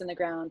plants in the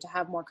ground, to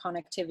have more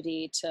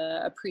connectivity,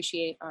 to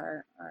appreciate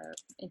our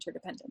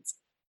interdependence.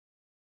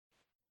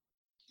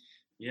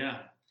 Yeah.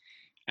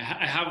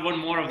 I have one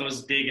more of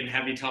those big and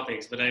heavy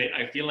topics, but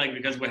I feel like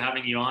because we're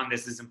having you on,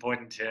 this is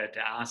important to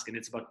ask, and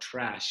it's about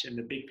trash and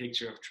the big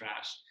picture of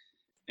trash.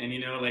 And, you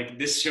know, like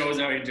this shows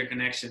our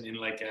interconnection in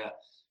like a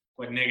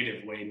quite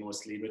negative way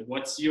mostly, but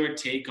what's your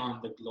take on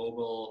the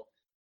global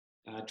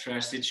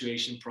trash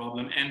situation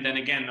problem? And then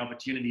again,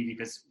 opportunity,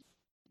 because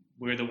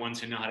we're the ones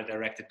who know how to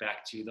direct it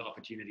back to the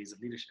opportunities of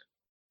leadership.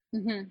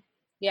 Mm-hmm.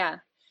 Yeah,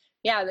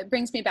 that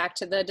brings me back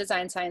to the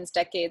design science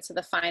decade. So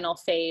the final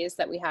phase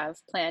that we have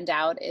planned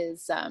out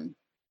is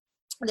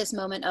this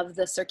moment of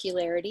the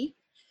circularity.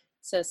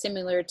 So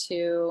similar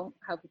to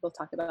how people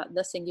talk about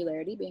the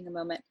singularity being a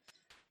moment,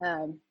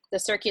 the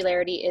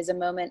circularity is a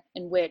moment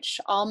in which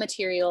all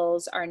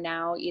materials are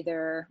now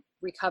either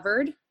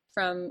recovered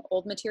from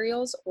old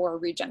materials or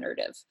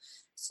regenerative.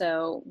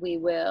 So we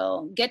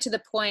will get to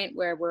the point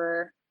where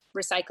we're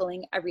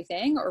recycling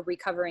everything or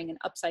recovering and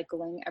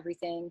upcycling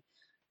everything.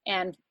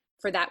 And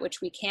for that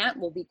which we can't,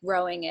 we'll be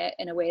growing it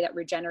in a way that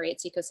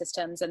regenerates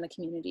ecosystems and the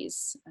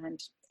communities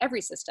and every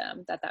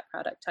system that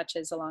product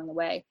touches along the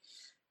way.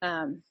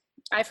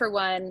 I, for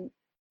one,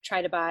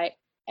 try to buy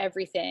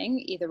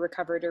everything either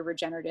recovered or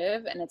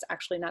regenerative, and it's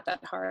actually not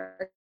that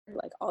hard.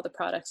 Like all the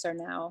products are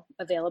now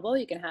available.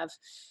 You can have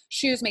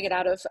shoes made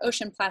out of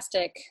ocean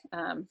plastic,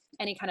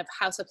 any kind of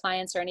house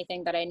appliance or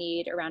anything that I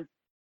need around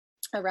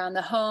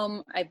the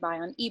home, I buy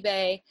on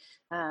eBay.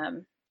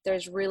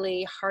 There's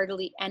really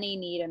hardly any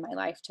need in my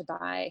life to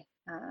buy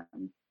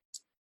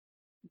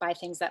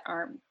things that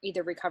aren't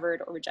either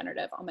recovered or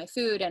regenerative. All my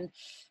food and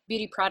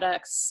beauty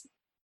products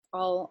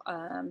all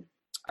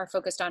are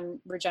focused on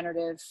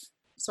regenerative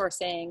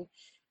sourcing.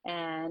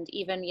 And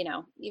even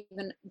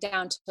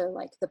down to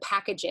like the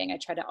packaging, I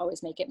try to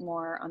always make it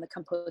more on the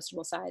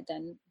compostable side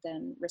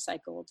than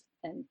recycled,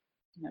 and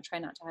try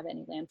not to have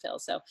any landfill.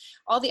 So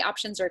all the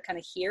options are kind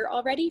of here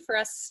already for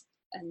us,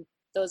 and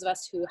those of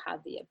us who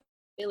have the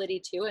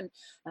ability to,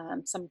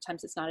 and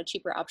sometimes it's not a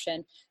cheaper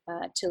option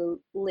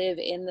to live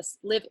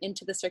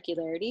into the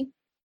circularity.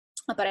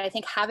 But I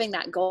think having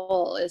that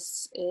goal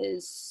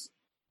is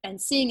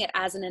and seeing it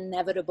as an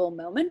inevitable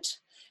moment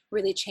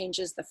really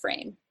changes the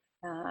frame.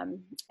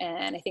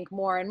 And I think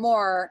more and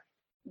more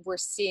we're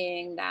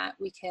seeing that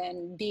we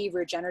can be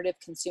regenerative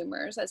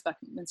consumers, as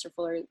Buckminster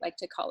Fuller like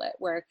to call it,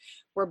 where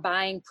we're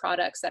buying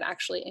products that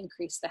actually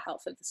increase the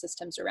health of the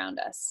systems around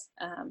us.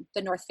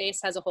 The North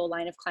Face has a whole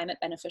line of climate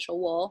beneficial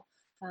wool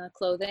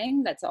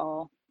clothing. That's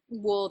all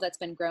wool that's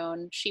been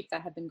grown, sheep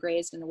that have been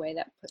grazed in a way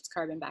that puts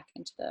carbon back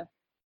into the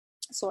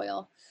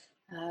soil.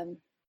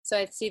 So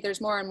I see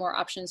there's more and more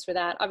options for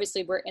that.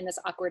 Obviously, we're in this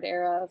awkward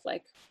era of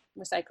like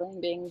recycling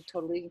being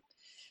totally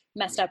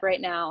messed up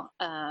right now,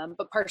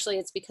 but partially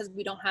it's because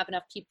we don't have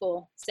enough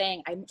people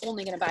saying I'm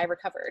only going to buy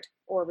recovered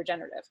or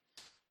regenerative,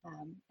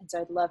 and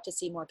so I'd love to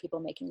see more people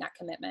making that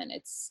commitment.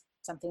 It's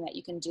something that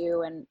you can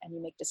do, and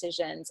you make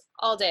decisions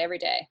all day every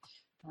day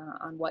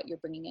on what you're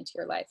bringing into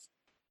your life.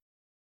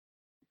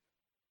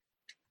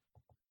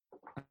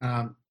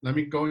 Let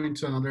me go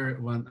into another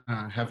one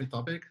heavy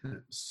topic.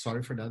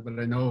 Sorry for that, but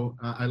I know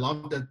I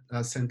love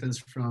that sentence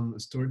from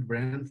Stuart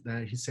Brand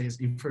that he says,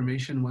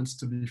 information wants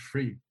to be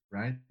free,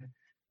 right?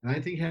 And I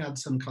think he had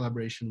some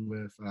collaboration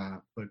with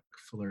Buck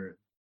Fuller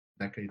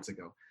decades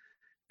ago.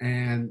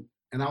 And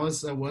I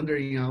was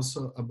wondering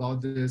also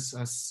about this,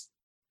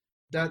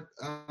 that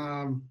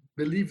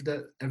belief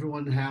that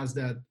everyone has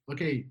that,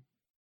 okay,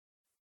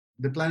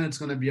 the planet's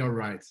going to be all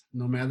right,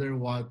 no matter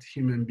what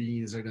human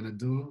beings are going to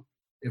do.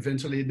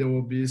 Eventually, they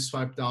will be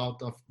swiped out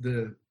of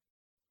the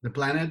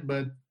planet,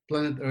 but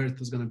planet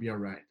Earth is going to be all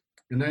right.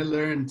 And I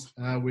learned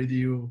with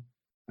you,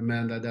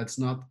 Amanda, that's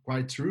not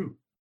quite true.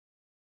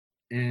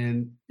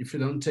 And if you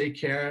don't take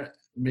care,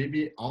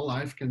 maybe all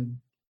life can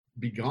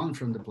be gone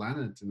from the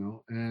planet, you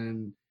know.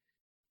 And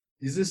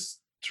is this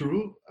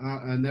true?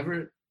 I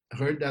never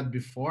heard that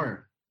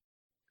before,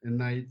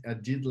 and I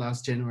did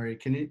last January.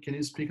 Can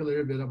you speak a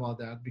little bit about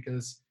that,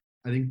 because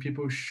I think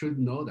people should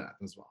know that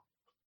as well.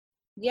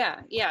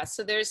 Yeah.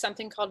 So there's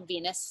something called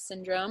Venus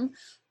syndrome,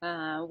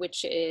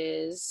 which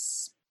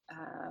is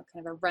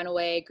kind of a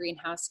runaway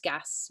greenhouse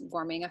gas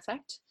warming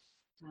effect.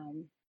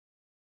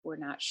 We're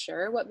not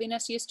sure what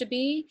Venus used to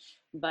be,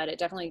 but it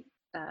definitely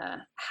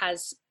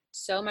has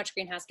so much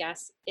greenhouse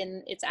gas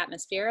in its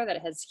atmosphere that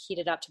it has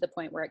heated up to the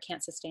point where it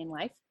can't sustain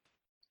life.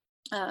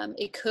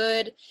 It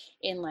could,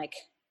 in like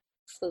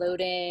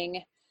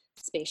floating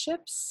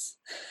spaceships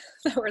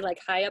that were like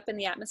high up in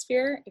the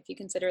atmosphere, if you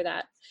consider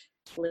that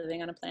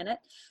living on a planet.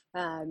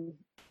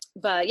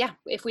 But yeah,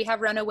 if we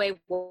have runaway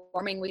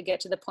warming, we get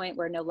to the point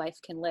where no life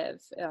can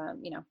live,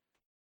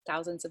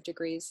 thousands of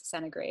degrees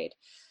centigrade.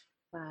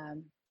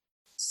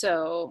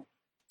 So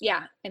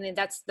yeah, I mean,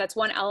 that's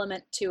one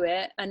element to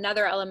it.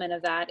 Another element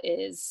of that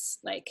is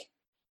like,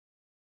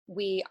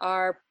 we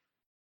are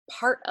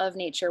part of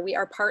nature. We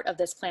are part of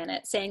this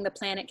planet. Saying the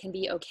planet can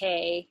be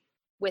okay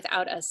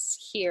without us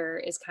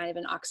here is kind of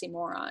an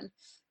oxymoron.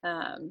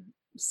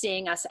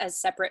 Seeing us as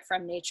separate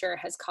from nature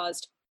has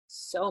caused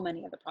so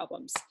many of the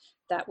problems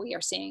that we are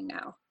seeing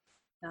now.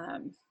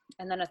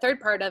 And then a third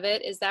part of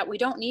it is that we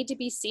don't need to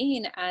be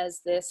seen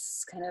as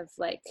this kind of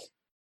like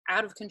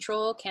out of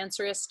control,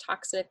 cancerous,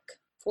 toxic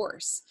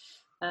force.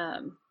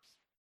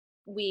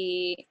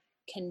 We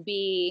can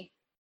be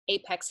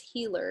apex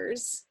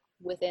healers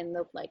within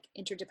the like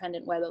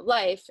interdependent web of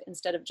life,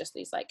 instead of just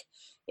these like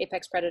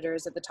apex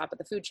predators at the top of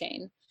the food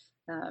chain,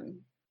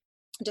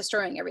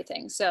 destroying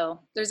everything. So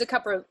there's a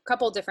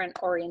couple different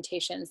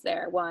orientations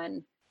there.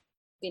 One,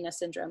 Venus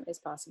syndrome is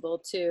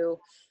possible. Two,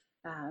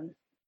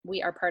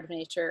 we are part of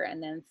nature.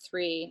 And then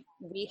three,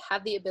 we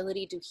have the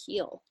ability to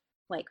heal.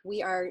 Like,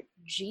 we are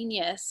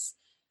genius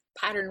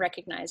pattern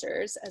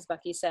recognizers, as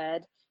Bucky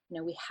said. You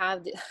know, we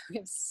have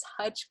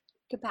such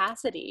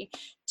capacity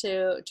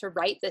to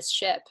right this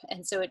ship.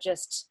 And so it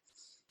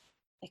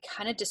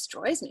kind of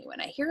destroys me when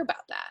I hear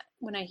about that.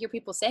 When I hear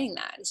people saying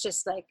that, it's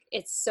just like,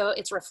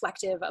 it's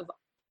reflective of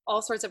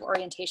all sorts of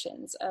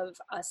orientations of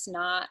us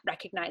not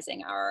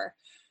recognizing our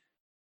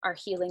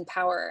healing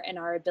power and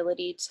our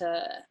ability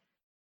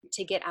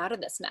to get out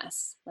of this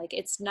mess. Like,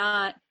 it's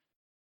not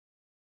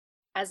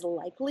as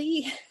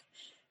likely,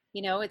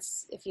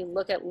 it's, if you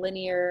look at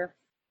linear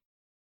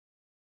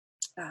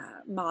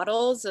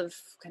models of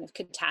kind of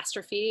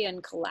catastrophe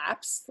and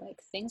collapse, like,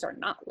 things are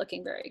not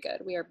looking very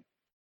good. We are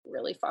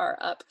really far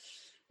up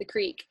the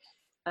creek.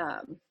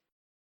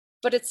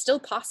 But it's still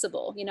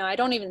possible. I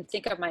don't even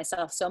think of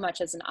myself so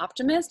much as an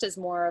optimist, as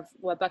more of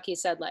what Bucky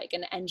said, like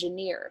an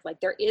engineer.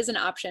 Like, there is an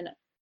option.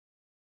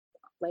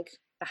 Like,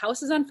 the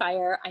house is on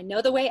fire. I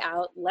know the way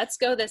out. Let's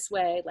go this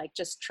way. Like,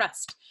 just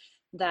trust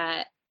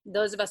that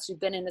those of us who've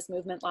been in this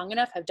movement long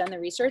enough have done the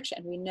research,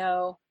 and we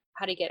know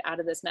how to get out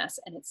of this mess.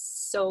 And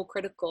it's so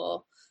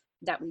critical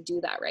that we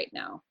do that right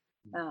now.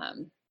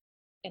 And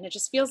it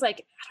just feels like,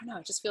 I don't know,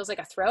 it just feels like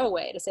a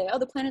throwaway to say, oh,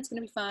 the planet's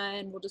going to be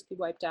fine. We'll just be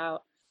wiped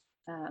out.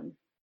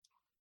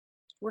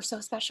 We're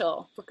so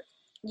special. We're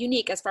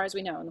unique as far as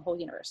we know in the whole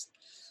universe.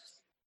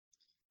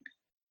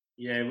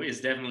 Yeah, it's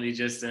definitely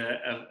just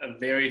a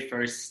very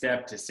first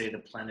step to say the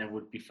planet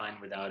would be fine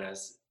without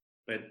us.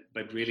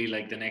 But really,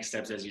 like, the next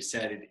steps, as you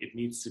said, it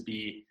needs to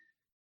be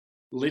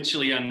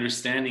literally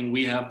understanding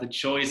we have the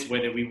choice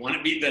whether we want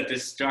to be the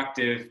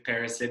destructive,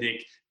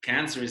 parasitic,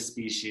 cancerous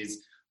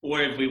species, or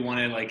if we want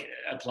to like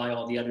apply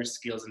all the other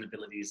skills and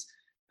abilities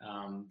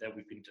that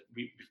we've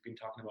been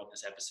talking about in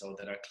this episode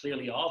that are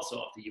clearly also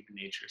of the human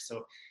nature.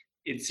 So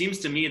it seems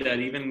to me that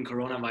even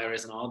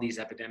coronavirus and all these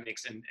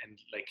epidemics and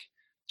like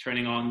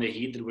turning on the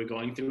heat that we're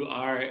going through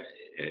are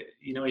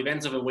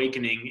events of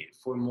awakening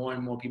for more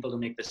and more people to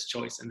make this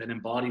choice and then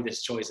embody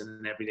this choice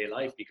in everyday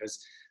life. Because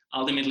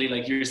ultimately,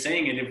 like you're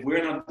saying, it, if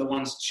we're not the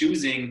ones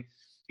choosing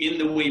in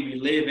the way we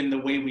live, in the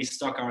way we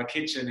stock our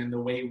kitchen, in the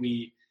way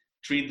we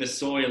treat the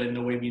soil, in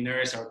the way we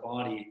nourish our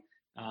body,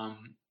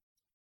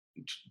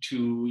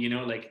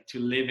 to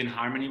live in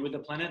harmony with the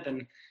planet,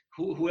 then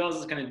who else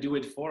is going to do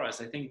it for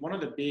us? I think one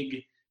of the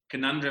big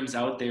conundrums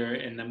out there,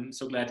 and I'm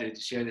so glad to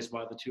share this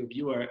while the two of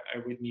you are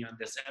with me on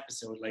this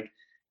episode, like,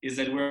 is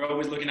that we're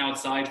always looking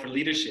outside for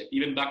leadership.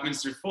 Even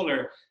Buckminster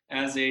Fuller,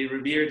 as a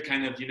revered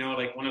kind of,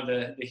 like one of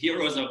the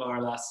heroes of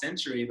our last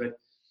century, but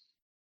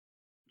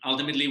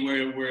ultimately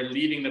we're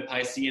leaving the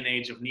Piscean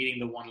age of needing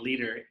the one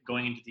leader,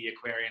 going into the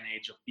Aquarian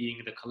age of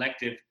being the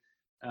collective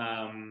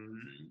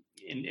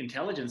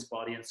intelligence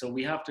body. And so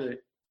we have to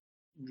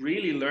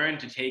really learn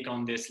to take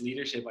on this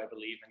leadership, I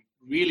believe, and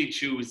really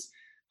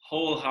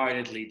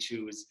wholeheartedly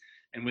choose,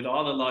 and with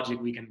all the logic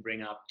we can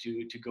bring up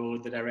to go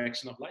the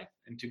direction of life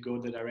and to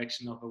go the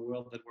direction of a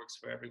world that works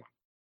for everyone.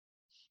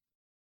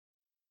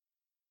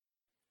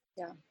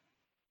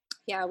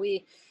 Yeah,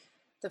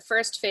 the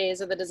first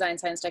phase of the design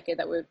science decade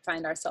that we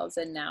find ourselves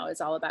in now is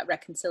all about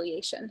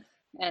reconciliation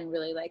and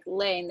really like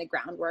laying the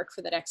groundwork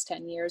for the next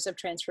 10 years of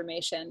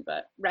transformation,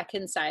 but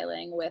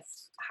reconciling with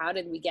how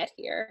did we get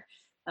here?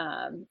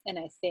 And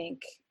I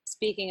think,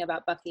 speaking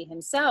about Bucky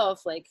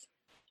himself, like,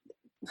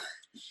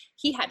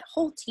 he had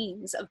whole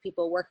teams of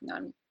people working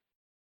on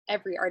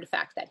every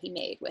artifact that he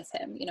made with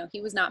him.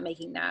 He was not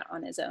making that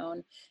on his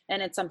own.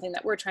 And it's something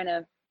that we're trying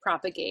to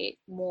propagate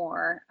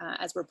more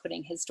as we're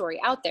putting his story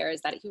out there,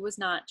 is that he was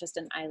not just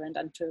an island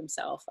unto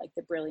himself, like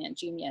the brilliant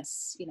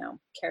genius,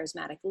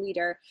 charismatic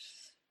leader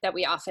that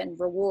we often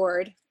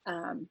reward.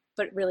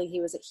 But really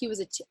he was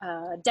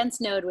a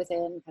dense node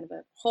within kind of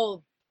a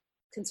whole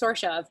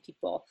consortia of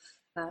people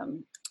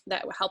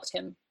that helped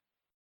him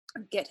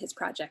get his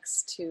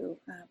projects to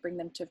bring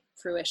them to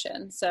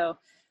fruition. So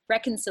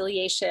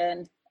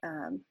reconciliation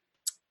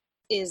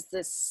is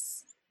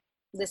this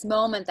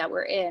moment that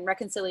we're in.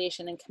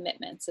 Reconciliation and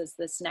commitments is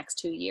this next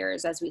 2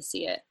 years as we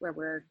see it, where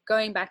we're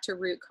going back to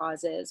root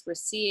causes. We're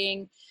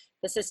seeing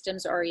the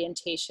systems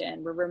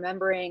orientation. We're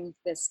remembering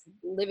this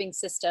living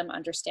system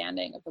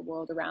understanding of the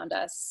world around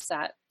us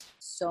that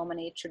so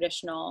many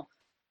traditional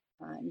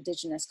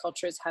indigenous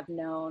cultures have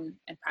known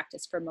and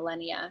practiced for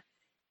millennia.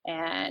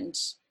 And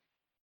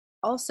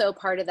also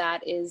part of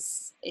that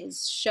is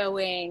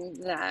showing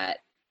that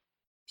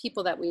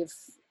people that we've,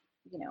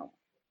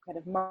 kind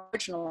of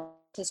marginalized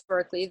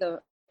historically, the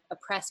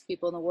oppressed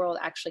people in the world,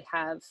 actually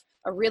have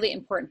a really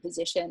important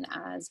position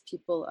as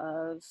people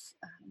of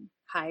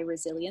high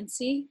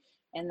resiliency,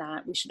 and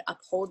that we should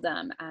uphold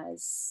them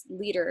as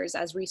leaders,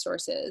 as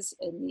resources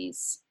in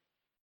these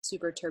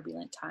super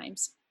turbulent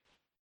times.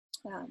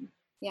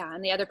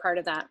 And the other part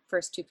of that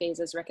first two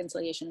phases,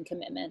 reconciliation and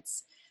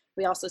commitments,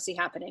 we also see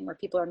happening where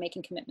people are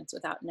making commitments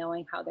without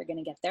knowing how they're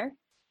going to get there,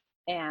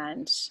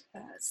 and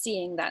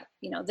seeing that,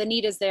 the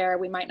need is there.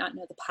 We might not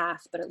know the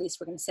path, but at least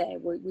we're going to say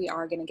we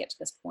are going to get to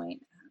this point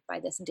by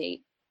this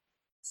date.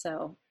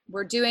 So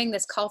we're doing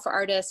this call for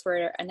artists.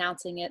 We're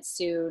announcing it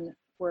soon,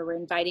 where we're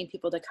inviting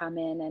people to come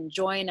in and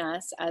join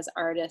us as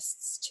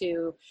artists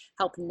to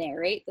help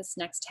narrate this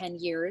next 10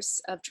 years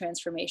of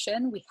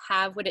transformation. We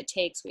have what it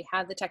takes. We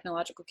have the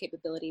technological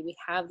capability. We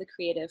have the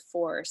creative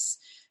force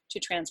to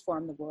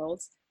transform the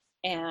world.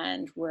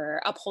 And we're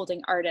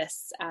upholding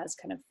artists as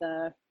kind of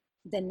the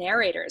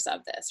narrators of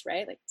this,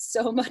 right? Like,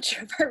 so much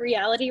of our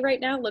reality right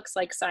now looks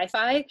like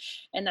sci-fi,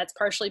 and that's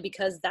partially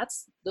because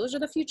those are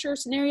the future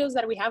scenarios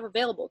that we have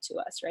available to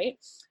us, right?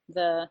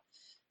 The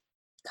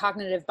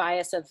cognitive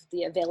bias of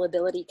the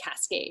availability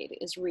cascade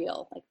is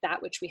real. Like,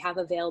 that which we have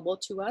available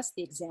to us,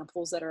 the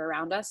examples that are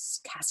around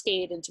us,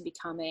 cascade into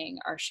becoming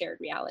our shared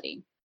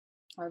reality.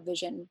 Our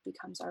vision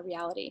becomes our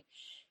reality.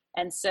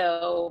 And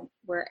so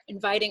we're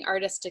inviting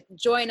artists to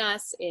join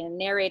us in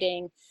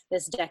narrating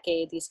this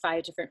decade, these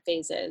 5 different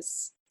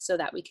phases, so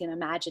that we can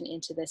imagine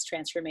into this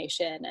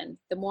transformation. And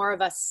the more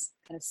of us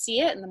kind of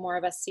see it, and the more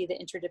of us see the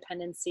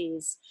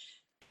interdependencies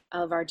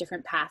of our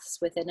different paths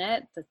within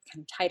it, the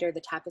kind of tighter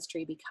the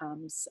tapestry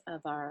becomes of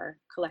our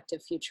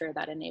collective future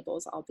that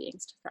enables all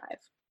beings to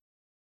thrive.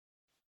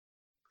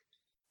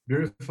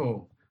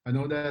 Beautiful. I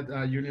know that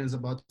Julian is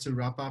about to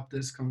wrap up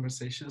this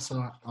conversation,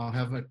 so I'll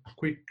have a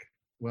quick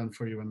one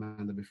for you,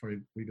 Amanda, before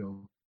we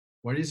go.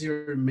 What is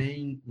your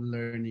main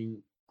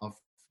learning of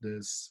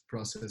this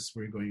process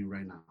we're going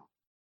right now?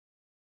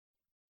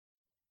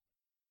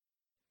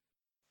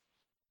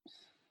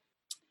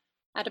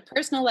 At a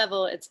personal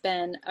level, it's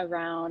been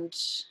around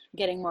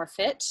getting more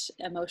fit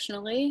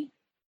emotionally,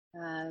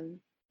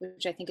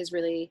 which I think is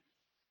really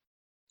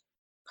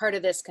part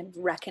of this kind of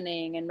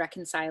reckoning and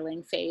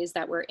reconciling phase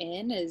that we're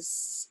in,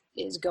 is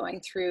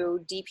going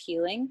through deep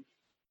healing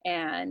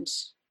and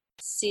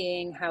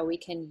seeing how we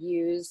can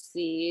use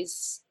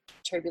these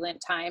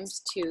turbulent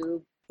times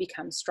to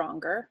become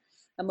stronger,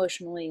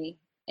 emotionally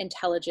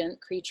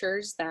intelligent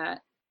creatures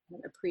that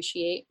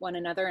appreciate one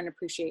another and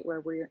appreciate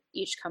where we're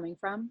each coming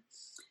from.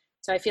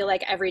 So I feel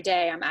like every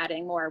day I'm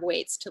adding more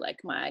weights to like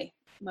my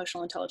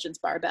emotional intelligence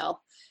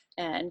barbell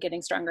and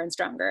getting stronger and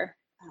stronger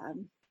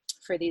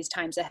for these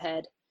times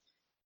ahead.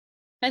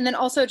 And then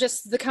also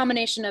just the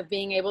combination of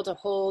being able to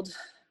hold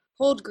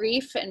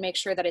grief and make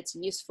sure that it's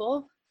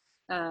useful,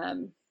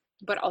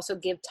 but also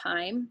give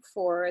time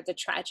for the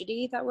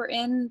tragedy that we're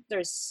in.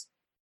 There's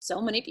so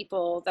many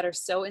people that are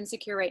so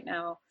insecure right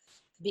now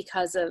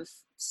because of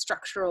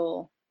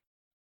structural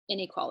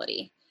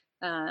inequality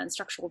and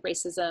structural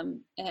racism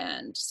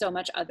and so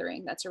much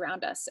othering that's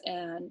around us.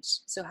 And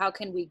so how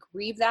can we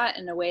grieve that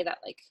in a way that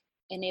like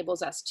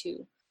enables us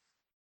to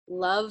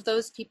love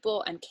those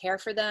people and care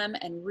for them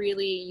and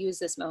really use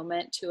this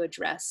moment to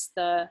address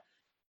the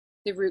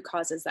root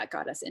causes that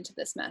got us into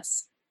this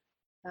mess.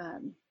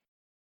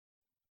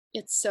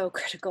 It's so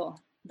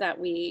critical that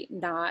we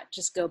not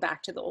just go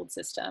back to the old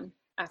system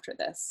after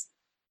this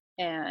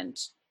and,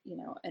 you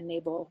know,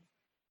 enable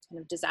kind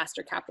of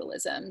disaster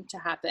capitalism to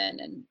happen.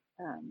 And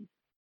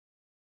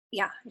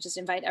I just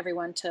invite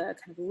everyone to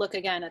kind of look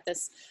again at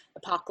this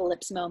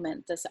apocalypse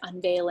moment, this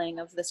unveiling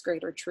of this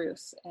greater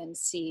truth, and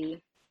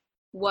see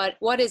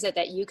what is it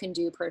that you can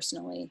do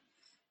personally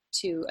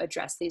to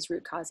address these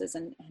root causes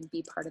and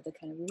be part of the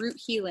kind of root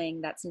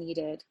healing that's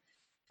needed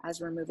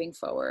as we're moving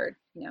forward.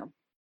 You know,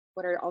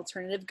 what are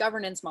alternative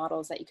governance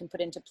models that you can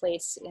put into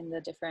place in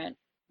the different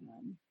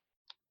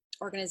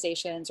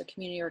organizations or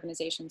community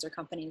organizations or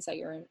companies that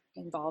you're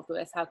involved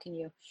with? How can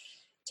you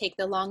take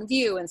the long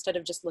view instead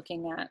of just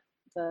looking at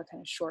the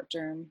kind of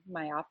short-term,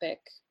 myopic,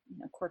 you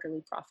know,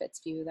 quarterly profits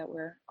view that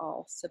we're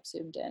all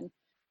subsumed in?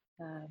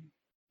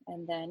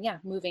 And then,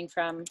 moving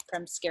from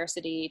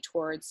scarcity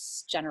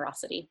towards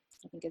generosity,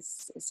 I think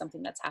is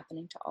something that's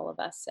happening to all of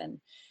us, and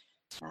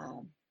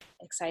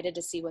excited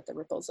to see what the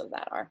ripples of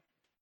that are.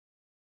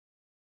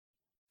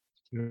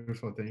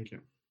 Beautiful, thank you.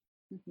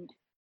 Mm-hmm.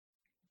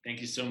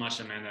 Thank you so much,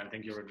 Amanda, and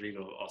thank you,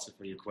 Rodrigo, also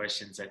for your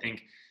questions. I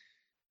think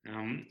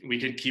we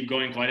could keep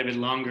going quite a bit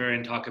longer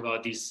and talk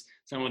about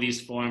some of these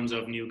forms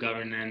of new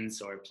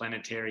governance or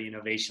planetary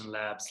innovation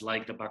labs,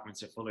 like the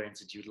Buckminster Fuller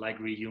Institute, like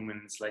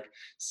Rehumans, like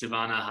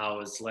Savannah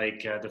House,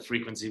 like the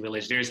Frequency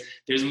Village.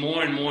 There's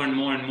more and more and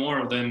more and more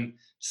of them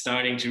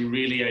starting to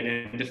really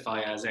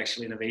identify as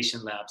actually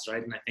innovation labs,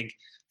 right? And I think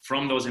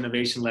from those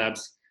innovation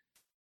labs,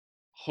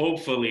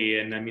 hopefully,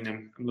 and I mean,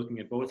 I'm looking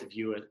at both of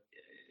you,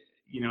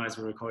 you know, as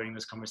we're recording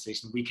this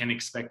conversation, we can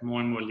expect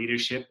more and more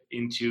leadership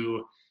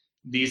into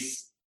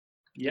these.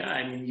 Yeah,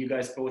 I mean, you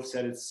guys both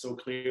said it so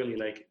clearly,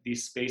 like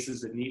these spaces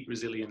that need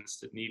resilience,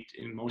 that need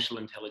emotional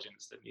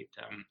intelligence, that need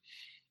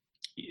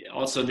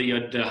also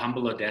the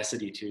humble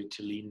audacity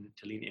to lean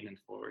in and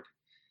forward.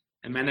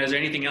 Amanda, is there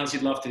anything else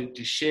you'd love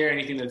to share?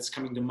 Anything that's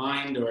coming to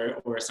mind,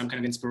 or some kind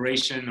of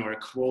inspiration or a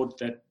quote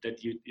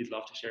that you'd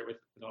love to share with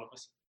all of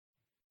us?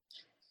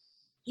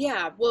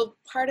 Yeah, well,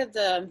 part of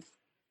the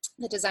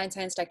Design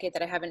Science Decade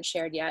that I haven't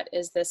shared yet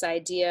is this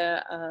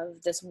idea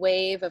of this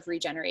wave of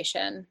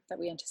regeneration that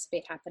we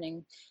anticipate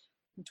happening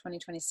from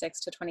 2026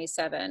 to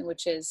 27,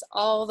 which is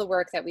all the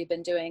work that we've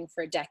been doing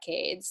for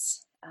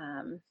decades,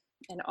 and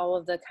all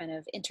of the kind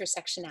of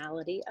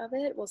intersectionality of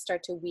it will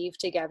start to weave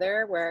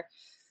together, where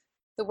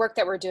the work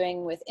that we're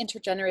doing with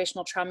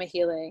intergenerational trauma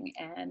healing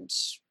and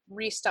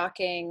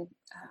restocking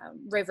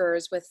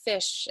rivers with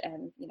fish,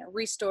 and, you know,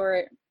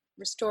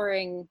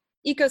 restoring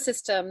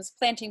ecosystems,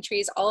 planting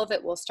trees, all of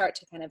it will start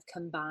to kind of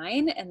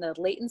combine, and the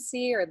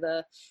latency or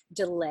the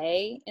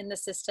delay in the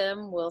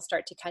system will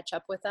start to catch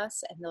up with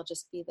us, and there'll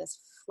just be this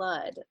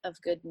flood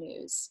of good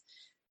news.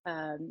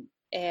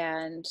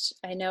 And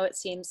I know it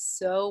seems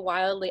so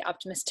wildly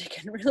optimistic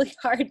and really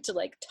hard to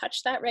like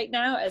touch that right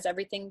now, as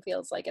everything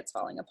feels like it's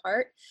falling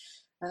apart.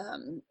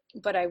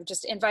 But I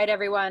just invite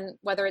everyone,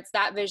 whether it's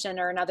that vision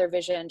or another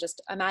vision, just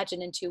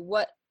imagine into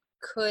what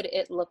could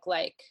it look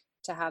like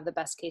to have the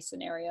best case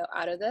scenario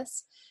out of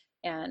this,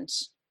 and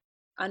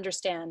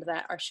understand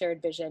that our shared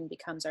vision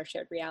becomes our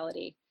shared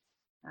reality.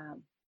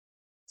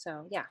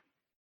 So yeah,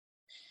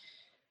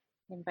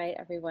 invite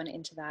everyone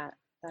into that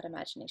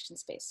imagination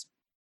space.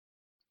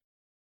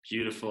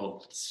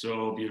 Beautiful,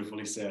 so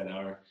beautifully said.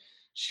 Our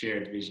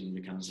shared vision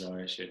becomes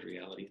our shared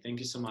reality. Thank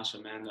you so much,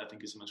 Amanda.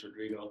 Thank you so much,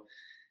 Rodrigo.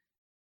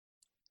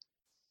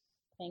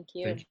 Thank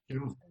you. Thank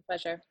you. It's a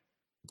pleasure.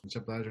 It's a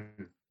pleasure.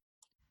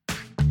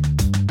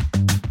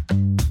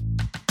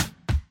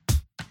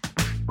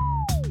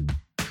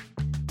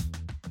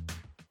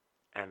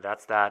 And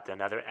that's that,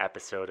 another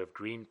episode of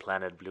Green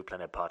Planet, Blue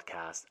Planet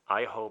podcast.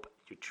 I hope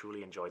you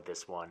truly enjoyed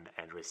this one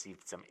and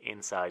received some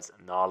insights,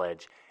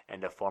 knowledge,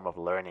 and a form of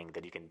learning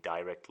that you can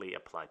directly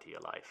apply to your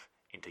life,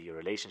 into your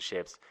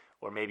relationships,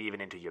 or maybe even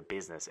into your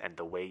business and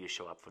the way you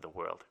show up for the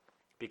world.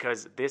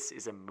 Because this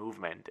is a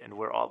movement and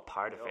we're all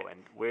part of it,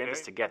 and we're in this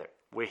together.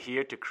 We're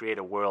here to create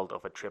a world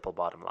of a triple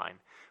bottom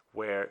line,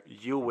 where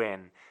you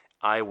win,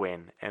 I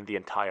win, and the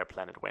entire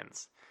planet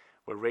wins.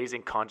 We're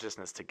raising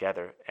consciousness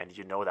together, and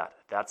you know that.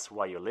 That's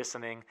why you're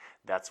listening.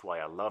 That's why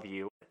I love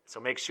you.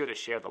 So make sure to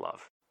share the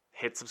love.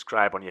 Hit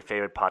subscribe on your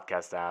favorite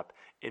podcast app.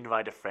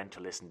 Invite a friend to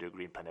listen to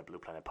Green Planet, Blue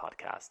Planet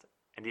podcast.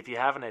 And if you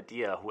have an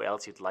idea who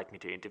else you'd like me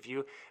to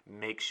interview,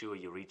 make sure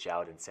you reach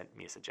out and send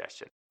me a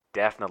suggestion.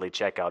 Definitely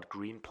check out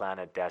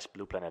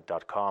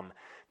greenplanet-blueplanet.com,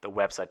 the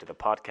website to the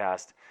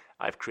podcast.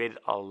 I've created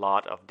a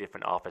lot of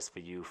different offers for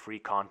you, free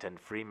content,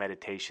 free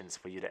meditations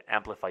for you to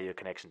amplify your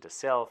connection to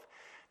self,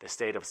 the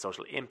state of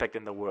social impact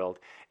in the world,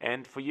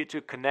 and for you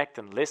to connect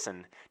and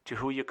listen to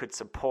who you could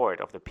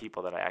support of the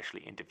people that I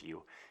actually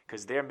interview,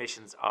 because their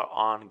missions are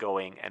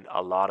ongoing and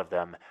a lot of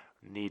them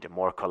need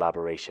more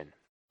collaboration.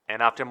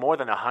 And after more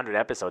than 100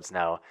 episodes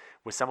now,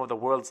 with some of the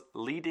world's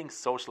leading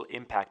social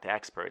impact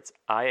experts,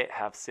 I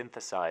have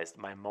synthesized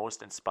my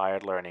most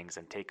inspired learnings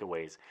and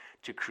takeaways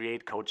to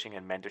create coaching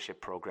and mentorship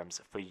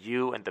programs for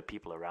you and the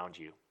people around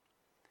you.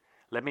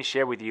 Let me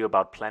share with you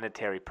about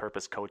planetary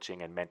purpose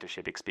coaching and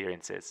mentorship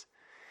experiences.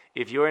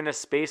 If you're in a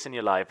space in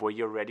your life where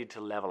you're ready to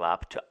level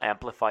up, to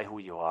amplify who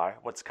you are,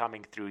 what's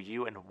coming through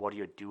you, and what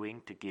you're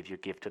doing to give your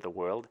gift to the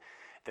world,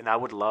 then I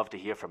would love to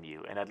hear from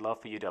you, and I'd love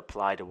for you to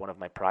apply to one of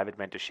my private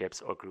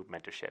mentorships or group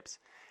mentorships.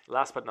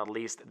 Last but not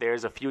least,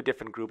 there's a few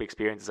different group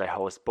experiences I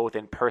host, both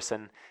in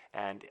person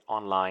and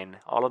online.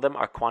 All of them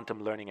are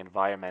quantum learning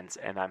environments,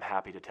 and I'm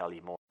happy to tell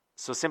you more.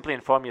 So simply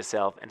inform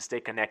yourself and stay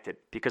connected,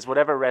 because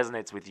whatever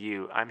resonates with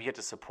you, I'm here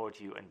to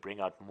support you and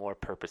bring out more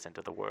purpose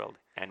into the world.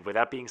 And with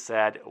that being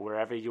said,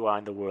 wherever you are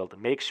in the world,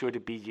 make sure to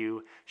be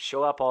you,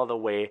 show up all the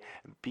way,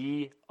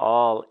 be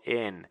all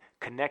in.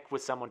 Connect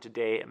with someone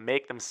today,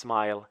 make them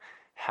smile,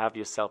 have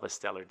yourself a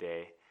stellar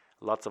day.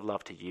 Lots of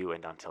love to you,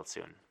 and until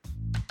soon.